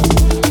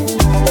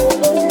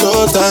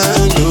 No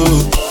time, no.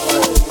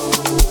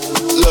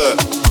 Look,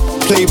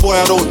 playboy,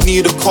 I don't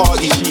need a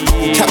party.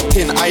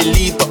 Captain, I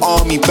lead the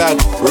army.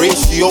 Bad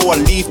ratio, I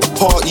leave the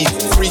party.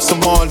 3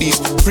 Somalis,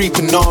 3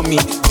 Panami.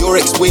 Your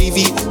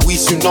ex-wavy, we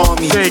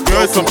tsunami. Hey,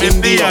 girls from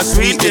India,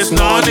 sweet is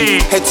naughty.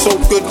 Head so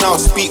good now,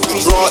 speak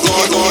Gujarati.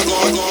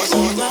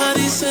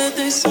 Somebody said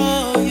they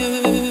saw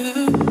you.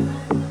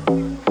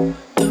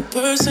 The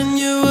person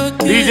you were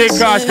DJ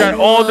Kash got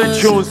all the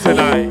tunes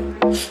tonight.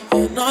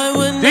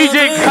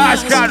 DJ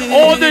Kash got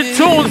all the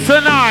tunes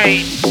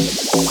tonight.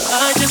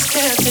 I just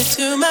kept it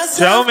to myself.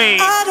 Tell me.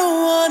 I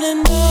don't wanna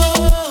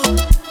know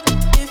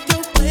if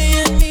you're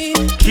playing me.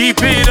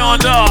 Keep it on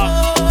the,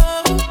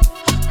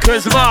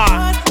 cause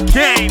my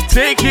can't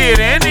take it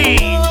any.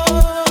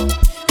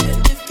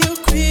 And if you're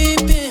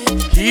creeping,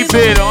 keep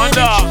it on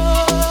the.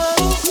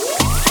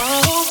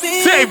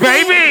 Say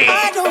baby.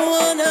 I don't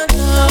wanna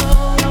know.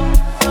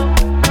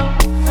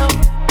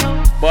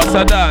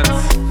 Bossa dance.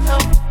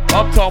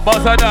 Uptown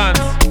bossa dance.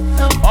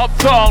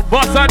 Uptown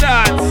bossa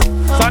dance.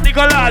 San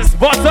Nicolas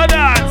bossa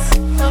dance.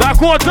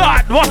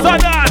 Dakota bossa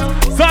dance.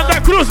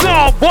 Santa Cruz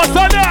now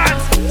bossa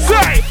dance.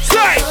 Say.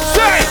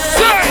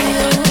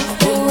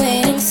 Been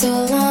waiting so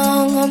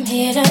long, I'm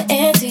here to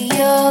answer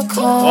your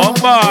call. Oh,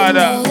 man.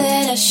 You know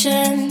that I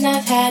shouldn't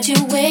have had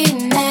you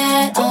waiting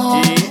at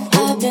all.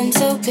 I've been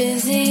so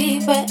busy,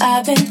 but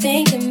I've been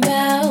thinking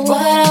about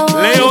what I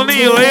want.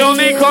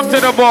 Leonie, come to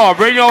the bar.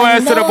 Bring your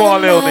ass to the bar,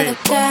 Leonie.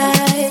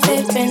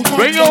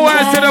 Bring your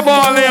ass to the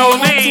bar,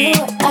 Leonie.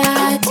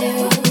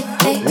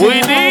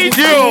 We need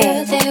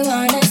you. They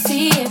wanna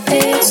see if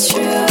it's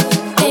true.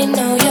 They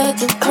know you're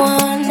the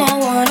one. I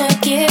wanna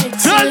give it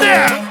to you.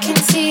 I can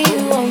see you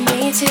want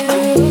me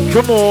too.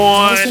 Come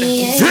on.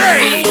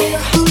 Hey.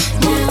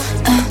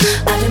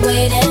 I've been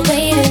waiting.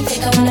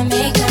 Think I wanna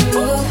make a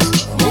move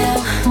now.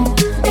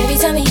 Baby,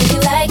 tell me if you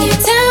like it.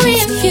 Tell me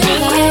if you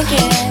like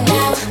it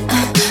now.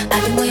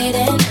 I've been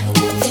waiting.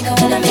 Think I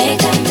wanna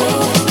make a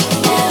move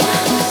now.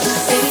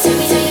 Baby, tell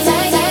me if you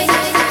like it.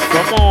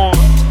 Come on.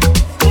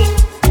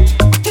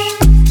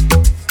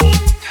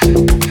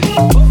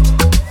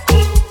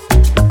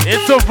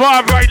 It's a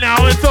vibe right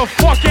now. It's a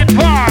fucking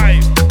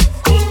vibe.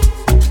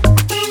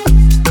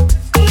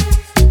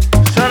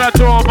 Shout out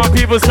to all my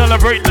people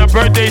celebrating a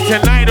birthday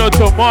tonight or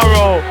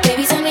tomorrow.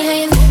 Baby, tell me how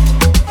you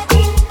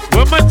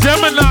Where my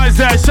Geminis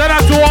at? Shout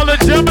out to all the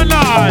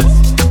Geminis.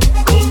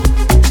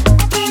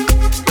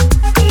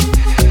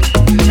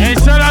 And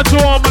shout out to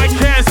all my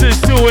Cancers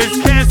too. It's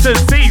Cancer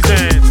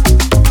season.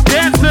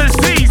 Cancer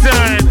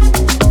season.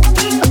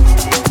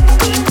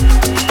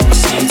 I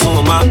seen two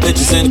of my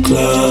bitches in the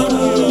club,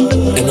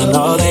 and I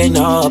know they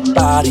know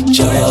about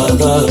each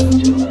other.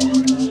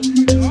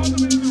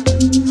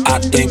 I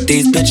think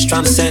these bitches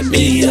tryna set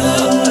me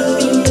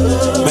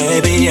up.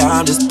 Maybe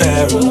I'm just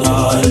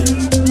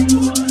paranoid.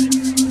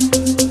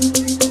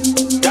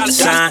 Dollar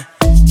sign.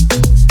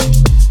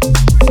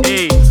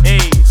 Hey, hey,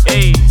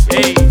 hey,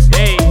 hey,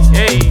 hey,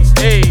 hey,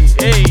 hey,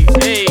 hey,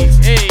 hey,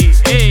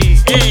 hey,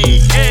 hey,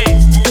 hey.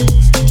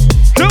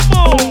 Come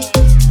on.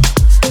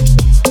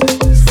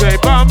 Say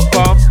bam,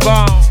 bam,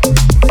 bam.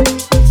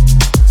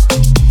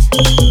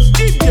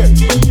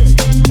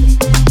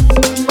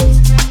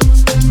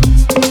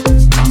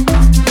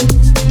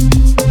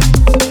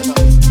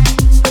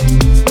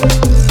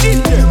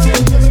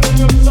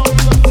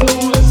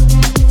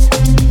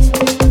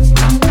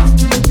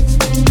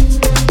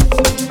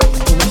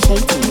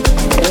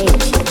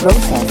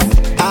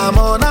 I'm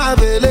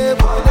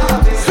unavailable.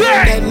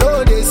 They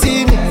know they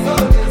see me.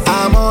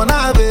 I'm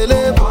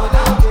unavailable.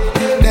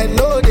 They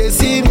know they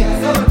see me.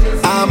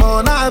 I'm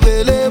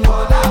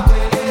unavailable.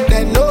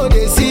 They know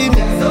they see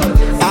me.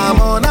 I'm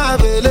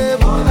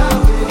unavailable.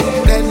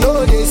 They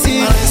know they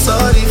see me. I'm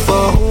sorry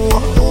for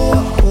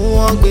who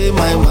won't be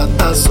my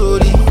matter.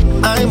 Sorry,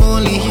 I'm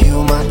only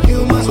human.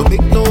 So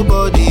make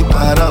nobody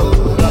para.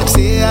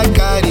 Say I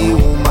carry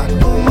woman.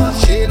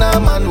 She na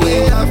man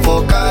way I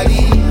for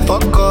carry.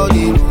 Fuck all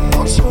the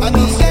rumors. I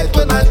need that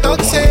when I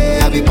talk, say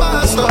I be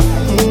pastor.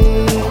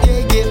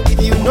 If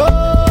you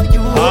know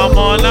you, I'm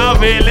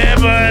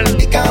unavailable.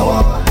 It can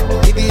walk.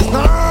 If it's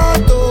not,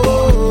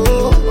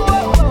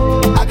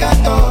 I got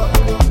talk.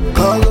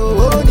 Call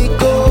the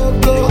go.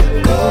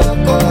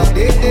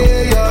 They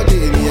your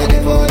day, me a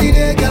day for the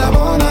day, girl, I'm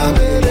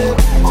unavailable.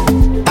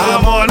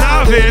 I'm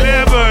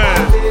unavailable.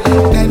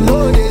 They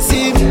know they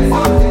see me.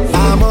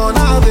 I'm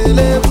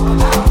unavailable.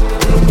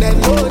 They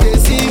know they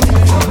see me.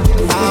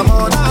 I'm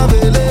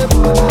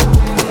unavailable.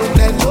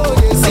 They know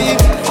they see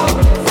me.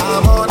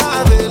 I'm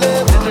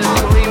unavailable.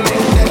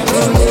 They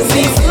know they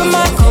see me. Feel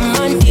my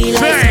command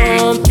like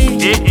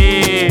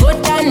zombie. Go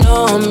down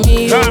on me.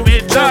 Come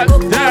and touch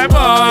that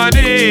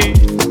body.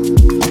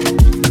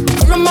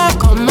 Feel my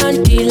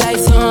command like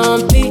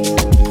zombie.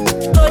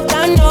 Go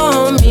down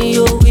on me,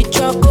 you with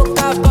your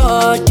coca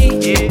body.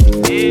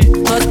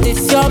 Cause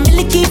this your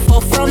milky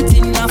for front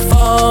enough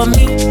for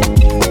me.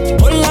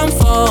 Hold on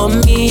for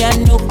me, I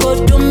no go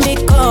do me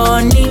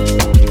corny.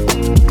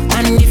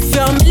 And if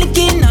you're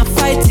milky na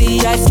fighty,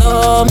 I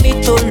saw me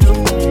to look.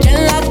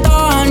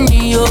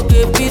 Gelatoni, oh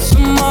baby,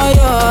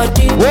 sumoyo.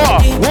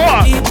 What?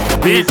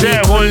 DJ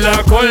Hola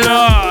Cola.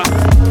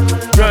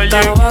 Girl,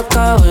 you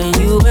waka when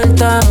you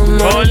enter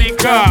my holy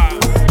car.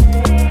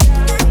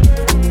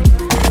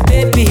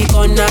 baby,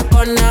 gonna.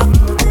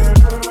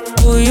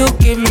 Will you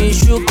give me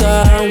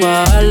sugar?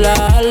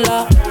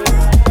 Wala.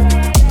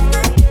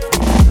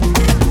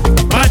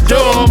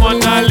 Macho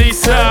Mona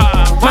Lisa.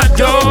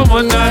 Macho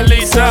Mona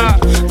Lisa.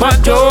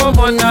 Macho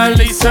Mona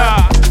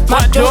Lisa.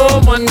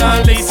 Macho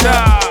Mona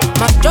Lisa.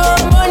 Macho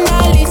Mona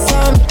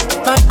Lisa.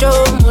 Macho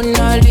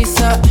Mona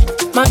Lisa.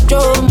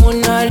 Macho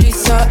Mona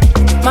Lisa.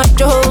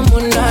 Macho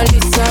Mona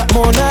Lisa.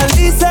 Mona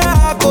Lisa,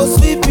 I go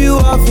sweep you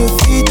off your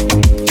feet.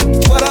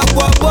 What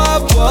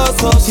up,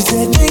 so she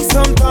said, make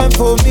some time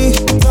for me.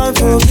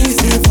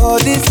 See for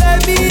this,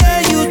 let me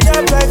and you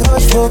tap like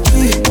hush for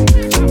me.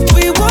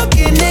 We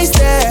walking next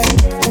step,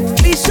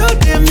 please show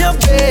them your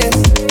best.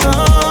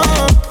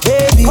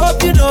 Baby,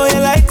 hope you know you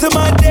like to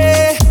my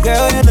day.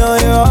 Girl, you know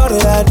you're all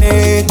that I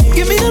need.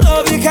 Give me the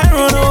love, you can't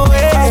run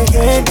away. I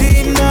can't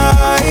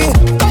deny.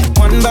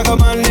 One back of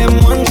man,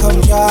 them one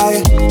come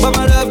try. But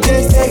my love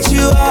just takes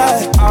you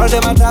high. All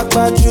them I talk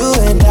about you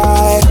and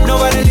I.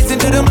 Nobody listen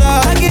to them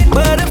lie. I get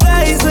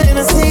butterflies when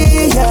I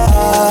see ya.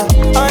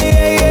 Oh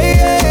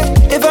yeah.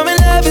 If I'm in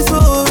love, it's for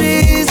a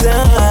reason.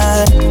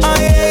 Oh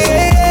yeah.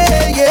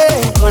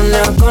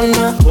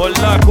 Gonna.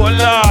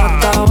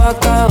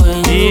 Waka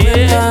when you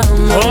enter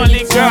my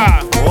Holy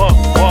car.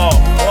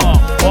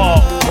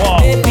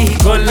 baby,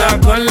 Cola.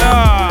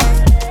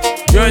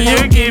 Girl,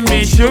 you give me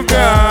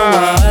sugar.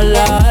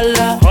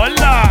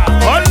 Hola.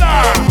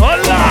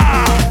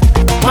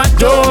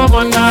 Macho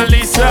Mona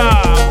Lisa.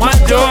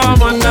 Macho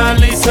Mona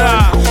Lisa.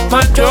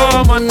 Macho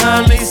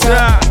Mona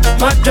Lisa.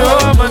 Macho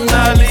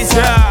Mona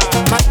Lisa.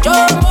 Macho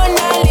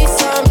Mona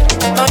Lisa.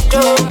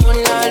 Macho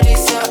Mona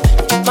Lisa.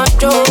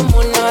 Macho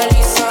Mona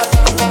Lisa.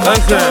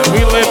 Listen, we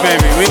lit,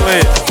 baby, we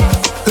lit.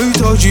 Who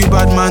told you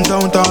bad man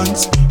don't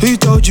dance? Who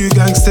told you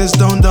gangsters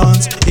don't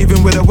dance?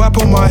 Even with a whip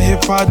on my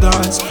hip I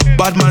dance.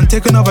 Bad man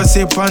take another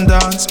sip and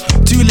dance.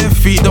 2 left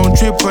feet don't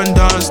trip and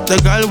dance. The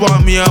girl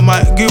want me, I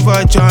might give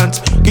her a chance.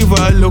 Give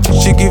her a look,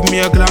 she give me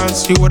a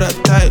glance. You wore that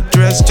tight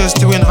dress just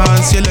to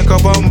enhance. You like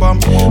a bum bum.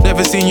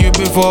 Never seen you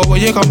before, where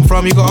you come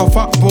from? You got a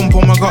fat pum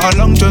pum, I got a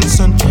long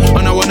Johnson.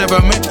 I know I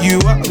never met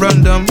you at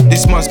random.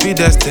 This must be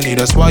destiny,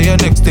 that's why you're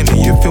next to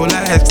me. You feel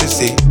like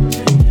ecstasy.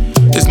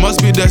 This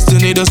must be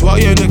destiny, that's why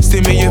you're next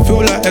to me. You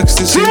feel like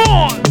ecstasy.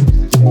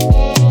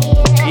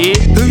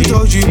 Who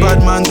told you bad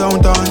man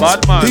don't dance?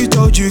 Who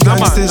told you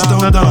gangsters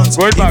don't dance?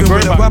 Even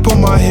with a whip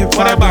on my hip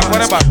I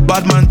dance.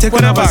 Bad man take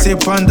another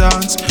sip and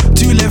dance.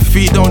 2 left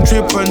feet don't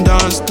trip and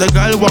dance. The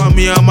girl want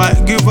me, I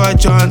might give her a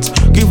chance.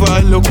 Give her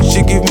a look,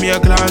 she give me a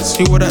glance.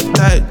 She wore that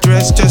tight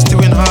dress just to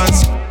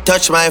enhance.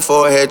 Touch my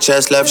forehead,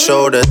 chest, left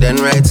shoulder, then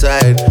right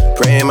side.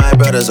 Praying my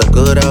brothers are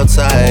good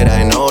outside.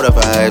 I know the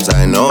vibes,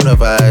 I know the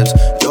vibes.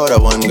 You're the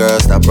one girl,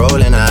 stop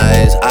rolling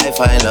eyes. I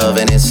find love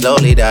and it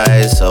slowly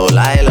dies. So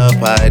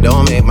lullaby,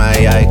 don't make my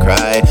eye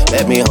cry.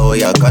 Let me hold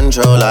your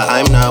controller,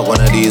 I'm not one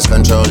of these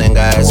controlling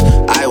guys.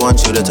 I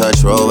want you to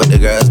touch, roll with the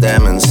girls,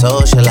 them and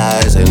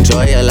socialize.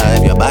 Enjoy your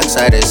life, your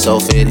backside is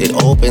so fit, it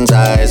opens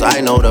eyes. I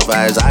know the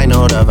vibes, I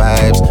know the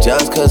vibes.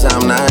 Just cause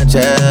I'm not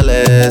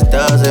jealous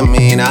doesn't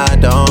mean I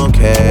don't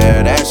care.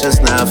 That's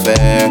just not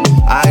fair.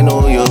 I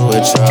knew you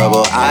were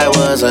trouble, I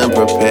wasn't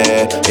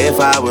prepared. If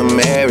I were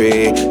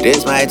married,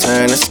 this might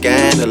turn a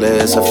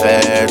scandalous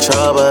affair.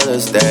 Trouble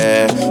is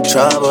there,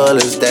 trouble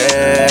is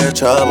there.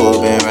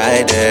 Trouble been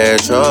right there,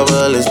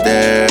 trouble is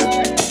there.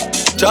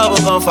 Trouble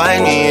gon'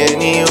 find me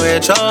anywhere.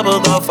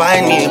 Trouble gon'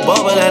 find me,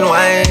 bubble and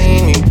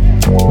whiny.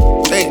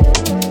 Hey.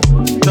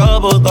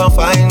 Trouble gon'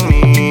 find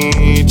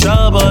me.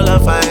 Trouble'll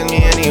find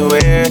me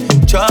anywhere.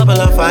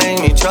 Trouble'll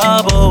find me.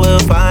 Trouble will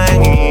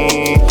find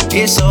me.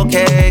 It's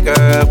okay,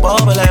 girl.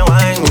 Bubble and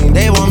whine me.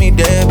 They want me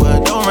dead,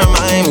 but don't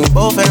remind me.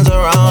 Both hands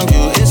around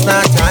you. It's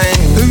not time.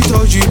 Who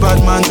told you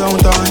bad man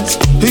don't dance?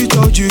 Who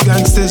told you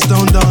gangsters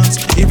don't dance?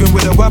 Even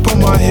with a whip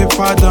on my hip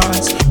I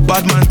dance.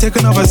 Bad man take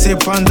another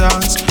sip and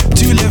dance.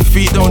 2 left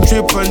feet don't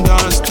trip and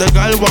dance. The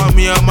girl want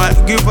me, I might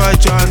give her a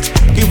chance.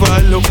 Give her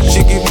a look,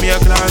 she give me a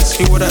glance.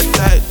 She wore that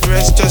tight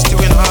dress just to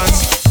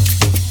enhance.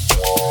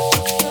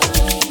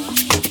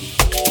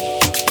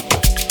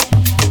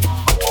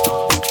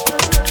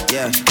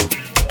 Yeah.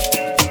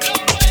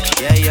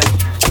 Yeah, yeah.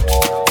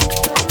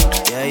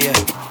 Yeah, yeah.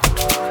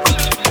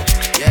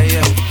 Yeah,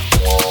 yeah.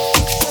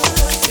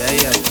 Yeah,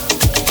 yeah.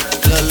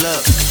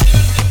 Look.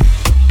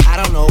 I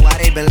don't know why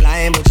they been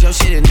lying, but your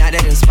shit is not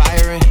that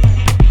inspiring.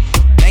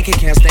 Bank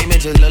account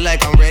statement just look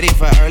like I'm ready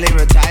for early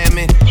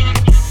retirement.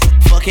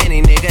 Fuck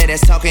any nigga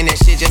that's talking that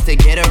shit just to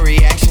get a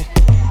reaction.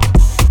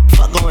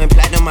 Fuck going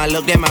platinum, I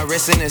looked at my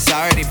wrist and it's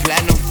already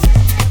platinum.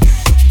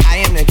 I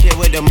am the kid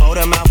with the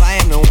motor mouth,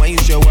 I am the one you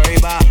should worry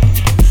about.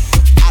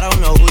 I don't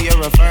know who you're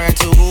referring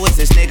to, who is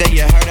this nigga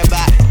you heard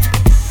about?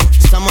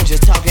 Someone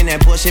just talking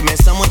that bullshit, man,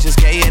 someone just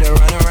gave you the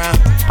runaround.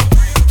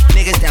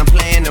 Niggas down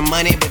playing the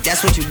money, but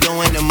that's what you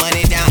doing, the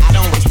money down. I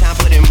don't waste time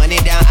putting money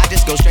down, I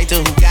just go straight to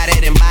who got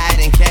it and buy it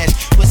in cash.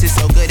 Pussy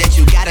so good that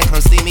you gotta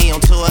come see me on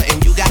tour,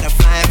 and you gotta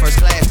fly in first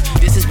class.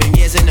 This has been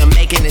years in the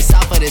making, it's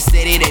south of the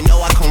city, they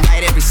know I come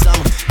right every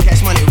summer.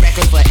 Cash money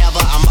records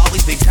forever, I'm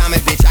always big time,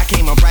 bitch, I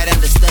came up right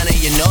under stunner,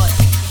 you know it.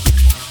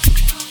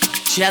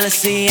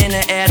 Jealousy in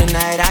the air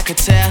tonight, I could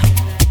tell.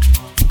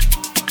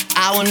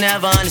 I will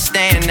never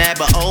understand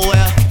that, but oh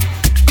well.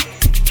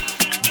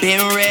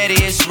 Been ready,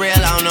 it's real,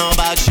 I don't know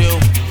about you.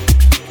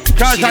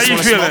 Kash, she how just you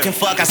wanna feeling? smoke and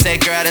fuck, I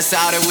said, girl, that's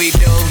all that we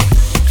do.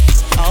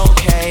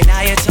 Okay, now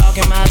you're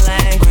talking my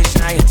language,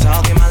 now you're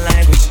talking my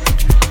language.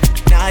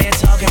 Now you're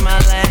talking my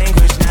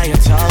language, now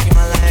you're talking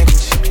my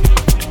language.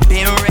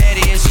 Been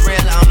ready, it's real,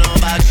 I don't know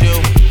about you.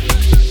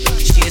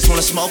 She just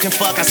wanna smoke and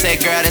fuck, I said,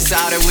 girl, that's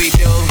all that we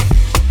do.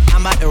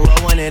 I'm about to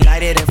roll one and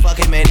light it, and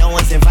fuck it, man, no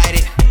one's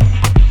invited.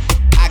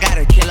 I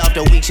gotta kill off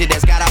the weak shit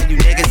that's got all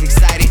you niggas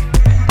excited.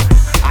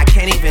 I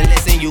can't even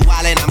listen, you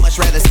wildin', I much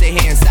rather sit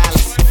here in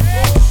silence.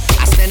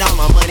 I spend all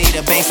my money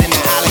to base in the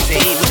islands to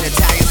eat with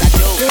Italians, I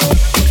do.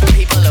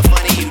 People are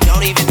funny, you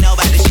don't even know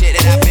about the shit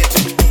that I've been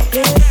through.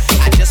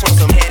 I just want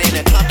some head in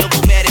a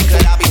comfortable bed, it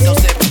could all be so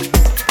simple.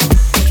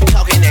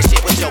 Talking that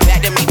shit with your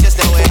back to me, just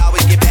know it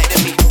always get back to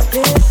me.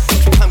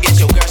 Come get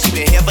your girl, she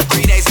been here for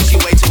 3 days and she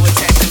way too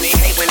attached to me.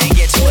 Hate when they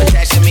get too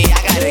attached to me, I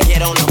gotta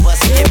get on the bus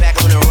and get back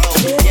on the road.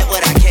 Get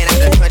what I can out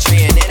the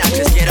country and then I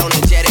just get on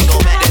the jet and go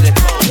back to the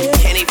coast.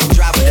 Can't even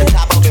drive with the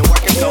top off, been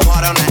working so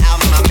hard on the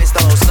album, I missed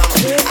the whole summer.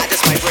 I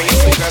just might bring in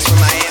some girls from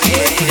Miami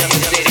and heat up the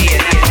city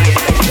and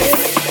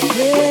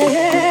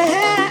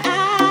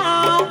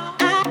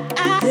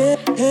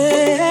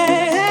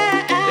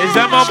Is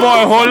that my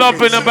boy hold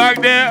up in the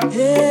back there?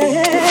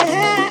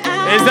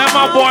 Is that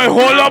my boy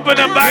hold up in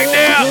the back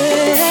there?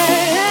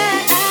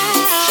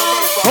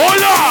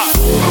 Hold up!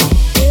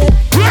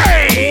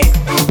 Hey!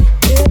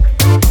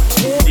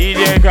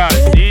 DJ Kash,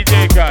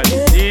 DJ Kash,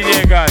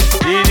 DJ Kash,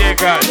 DJ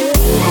Kash.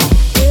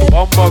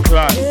 Bum Bumbo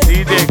clap,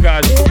 DJ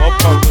Kash,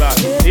 Bumbo clap,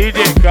 DJ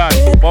Kash,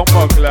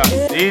 Bumbo clap,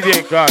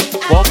 DJ Kash,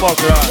 Bumbo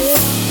clap.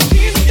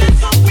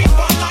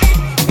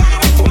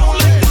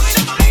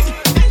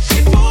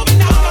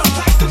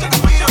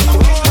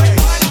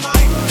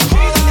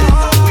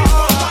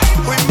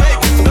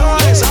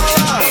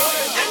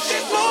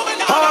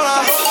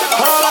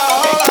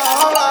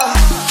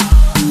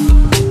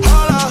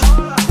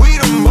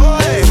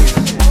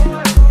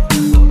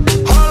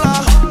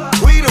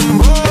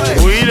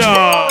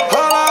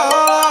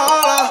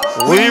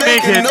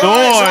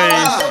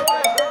 Noise.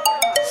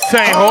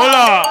 Say hold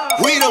up.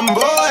 We them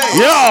boys.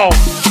 Yo.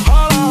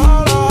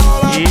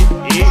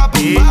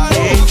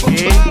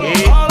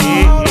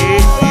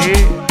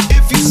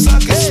 If you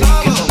suck it,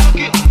 swallow.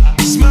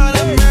 Smell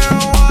that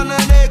marijuana,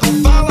 they gon'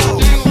 follow.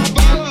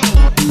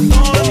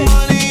 All the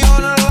money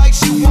on her like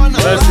she wanna.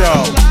 Let's go.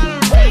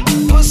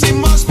 Pussy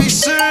must be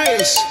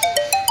serious.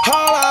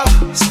 Hold up.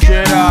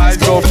 Scared eyes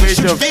go face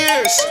your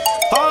fears.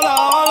 Hold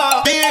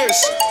up.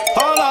 Fears.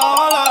 Hold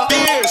up.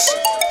 Fears.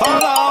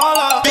 Hold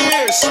up,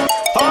 beers.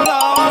 Hold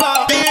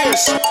up,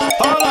 beers.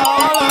 Hold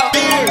up,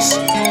 beers.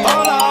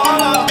 Hold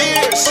up,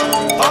 beers.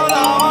 Hold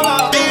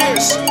up,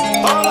 beers.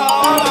 Hold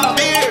up,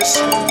 beers.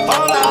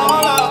 Hold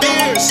up,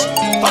 beers.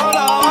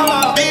 Hold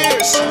up,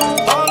 beers.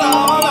 Hold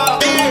up,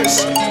 beers.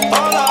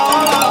 Hold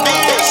up,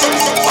 beers.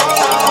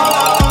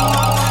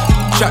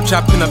 Chap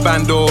chap in a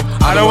bando.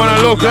 I don't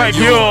wanna look like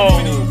you.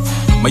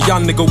 My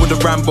young nigga with a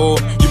Rambo,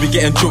 you be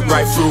getting juked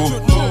right through.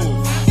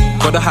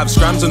 Gotta have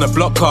scrams on a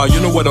block car, you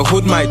know what a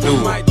hood might do.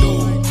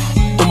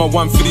 On my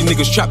 150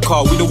 niggas trap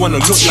car, we don't wanna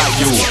look like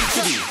you.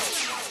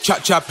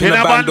 Chap chap in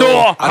a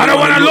bando, I don't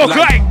wanna look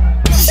like.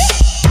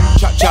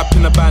 Chap chap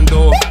in a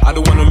bando, I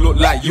don't wanna look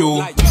like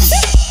you.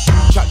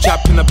 Chap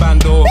chap in a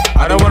bando,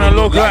 I don't wanna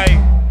look like.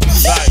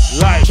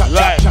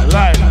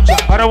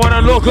 I don't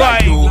wanna look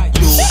like.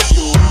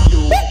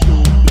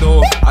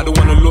 No, I don't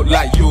wanna look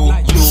like you.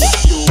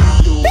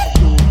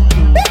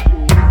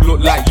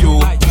 Look like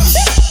you.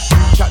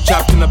 Chap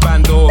chap in the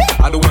bando,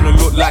 I don't wanna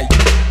look like you.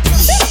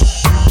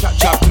 Chap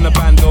chap in the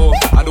bando,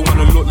 I don't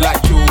wanna look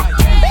like you.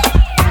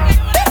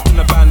 In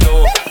the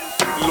bando,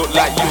 look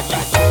like you.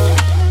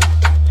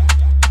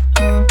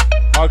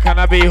 How can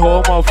I be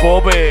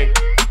homophobic?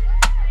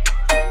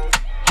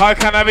 How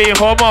can I be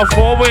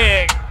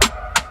homophobic?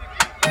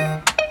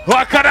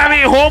 How can I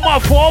be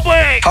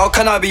homophobic? How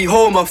can I be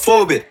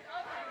homophobic?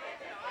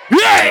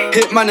 Yeah!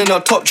 Hit man in a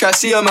top try,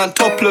 see a man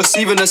topless,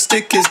 even a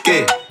stick is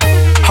gay.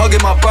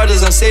 Hugging my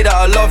brothers and say that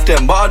I love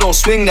them, but I don't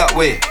swing that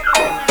way.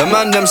 The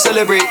man them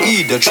celebrate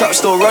Eid, the trap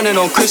still running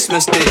on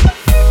Christmas Day.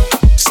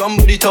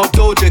 Somebody tell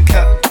Doja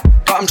Cat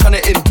that I'm trying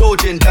to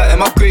indulge in that. And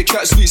my great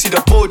track sweet, see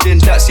the bulge in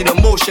that. See the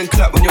motion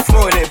clap when you're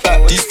throwing it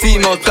back. These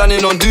females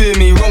planning on doing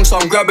me wrong, so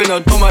I'm grabbing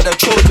a dome at the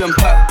Trojan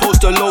pack.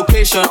 Post a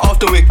location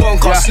after we're gone,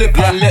 can't slip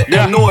and let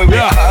them know it.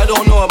 I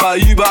don't know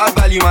about you, but I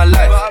value my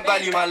life.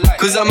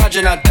 Cause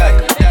imagine I die,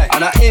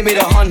 and I ain't made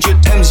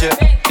 100 M's yet.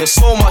 There's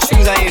so much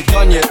things I ain't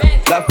done yet,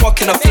 like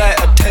fucking a flight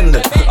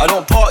attendant. I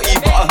don't party,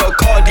 but I heard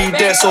Cardi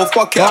there, so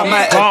fuck it, I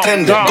might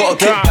attend it. Gotta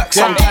kick back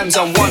sometimes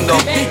and wonder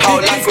how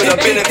life would have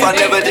been if I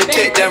never did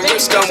take them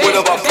risks and would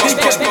have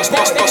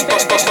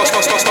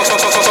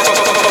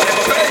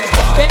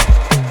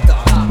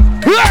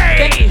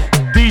Hey!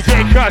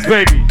 DJ Kash,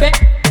 baby.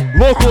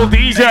 Local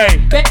DJ.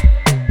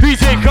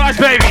 DJ Kash,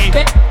 baby.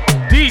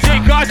 DJ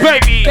Kash,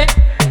 baby.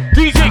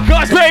 DJ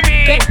Kash,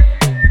 baby.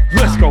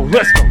 Let's go,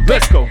 let's go,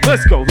 let's go,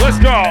 let's go, let's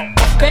go.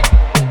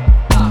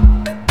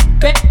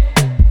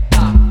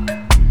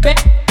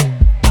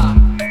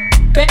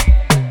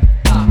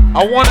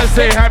 I want to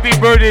say happy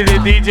birthday to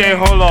DJ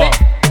Hold Up.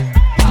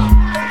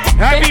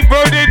 Happy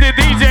birthday to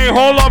DJ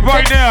Hold Up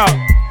right now.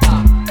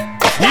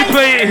 He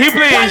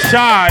playing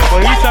shy,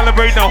 but he's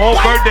celebrating the whole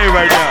birthday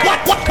right now.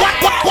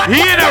 He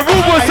in a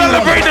room was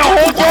celebrating the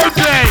whole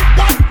birthday.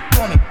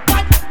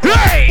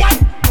 Hey!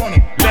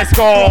 Let's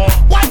go.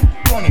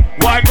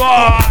 Why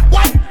God?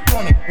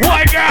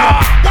 Why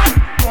God?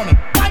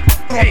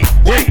 Hey,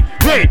 hey,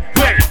 hey,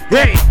 hey,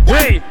 hey,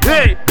 hey,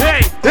 hey,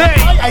 hey, hey.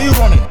 Why are you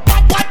running?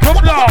 Come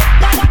on.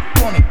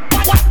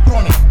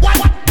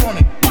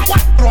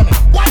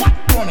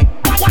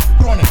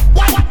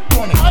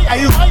 Are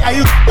you? Why are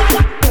you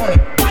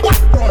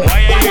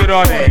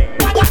running?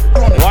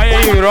 Why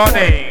are you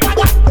running?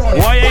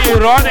 Why are you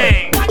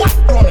running?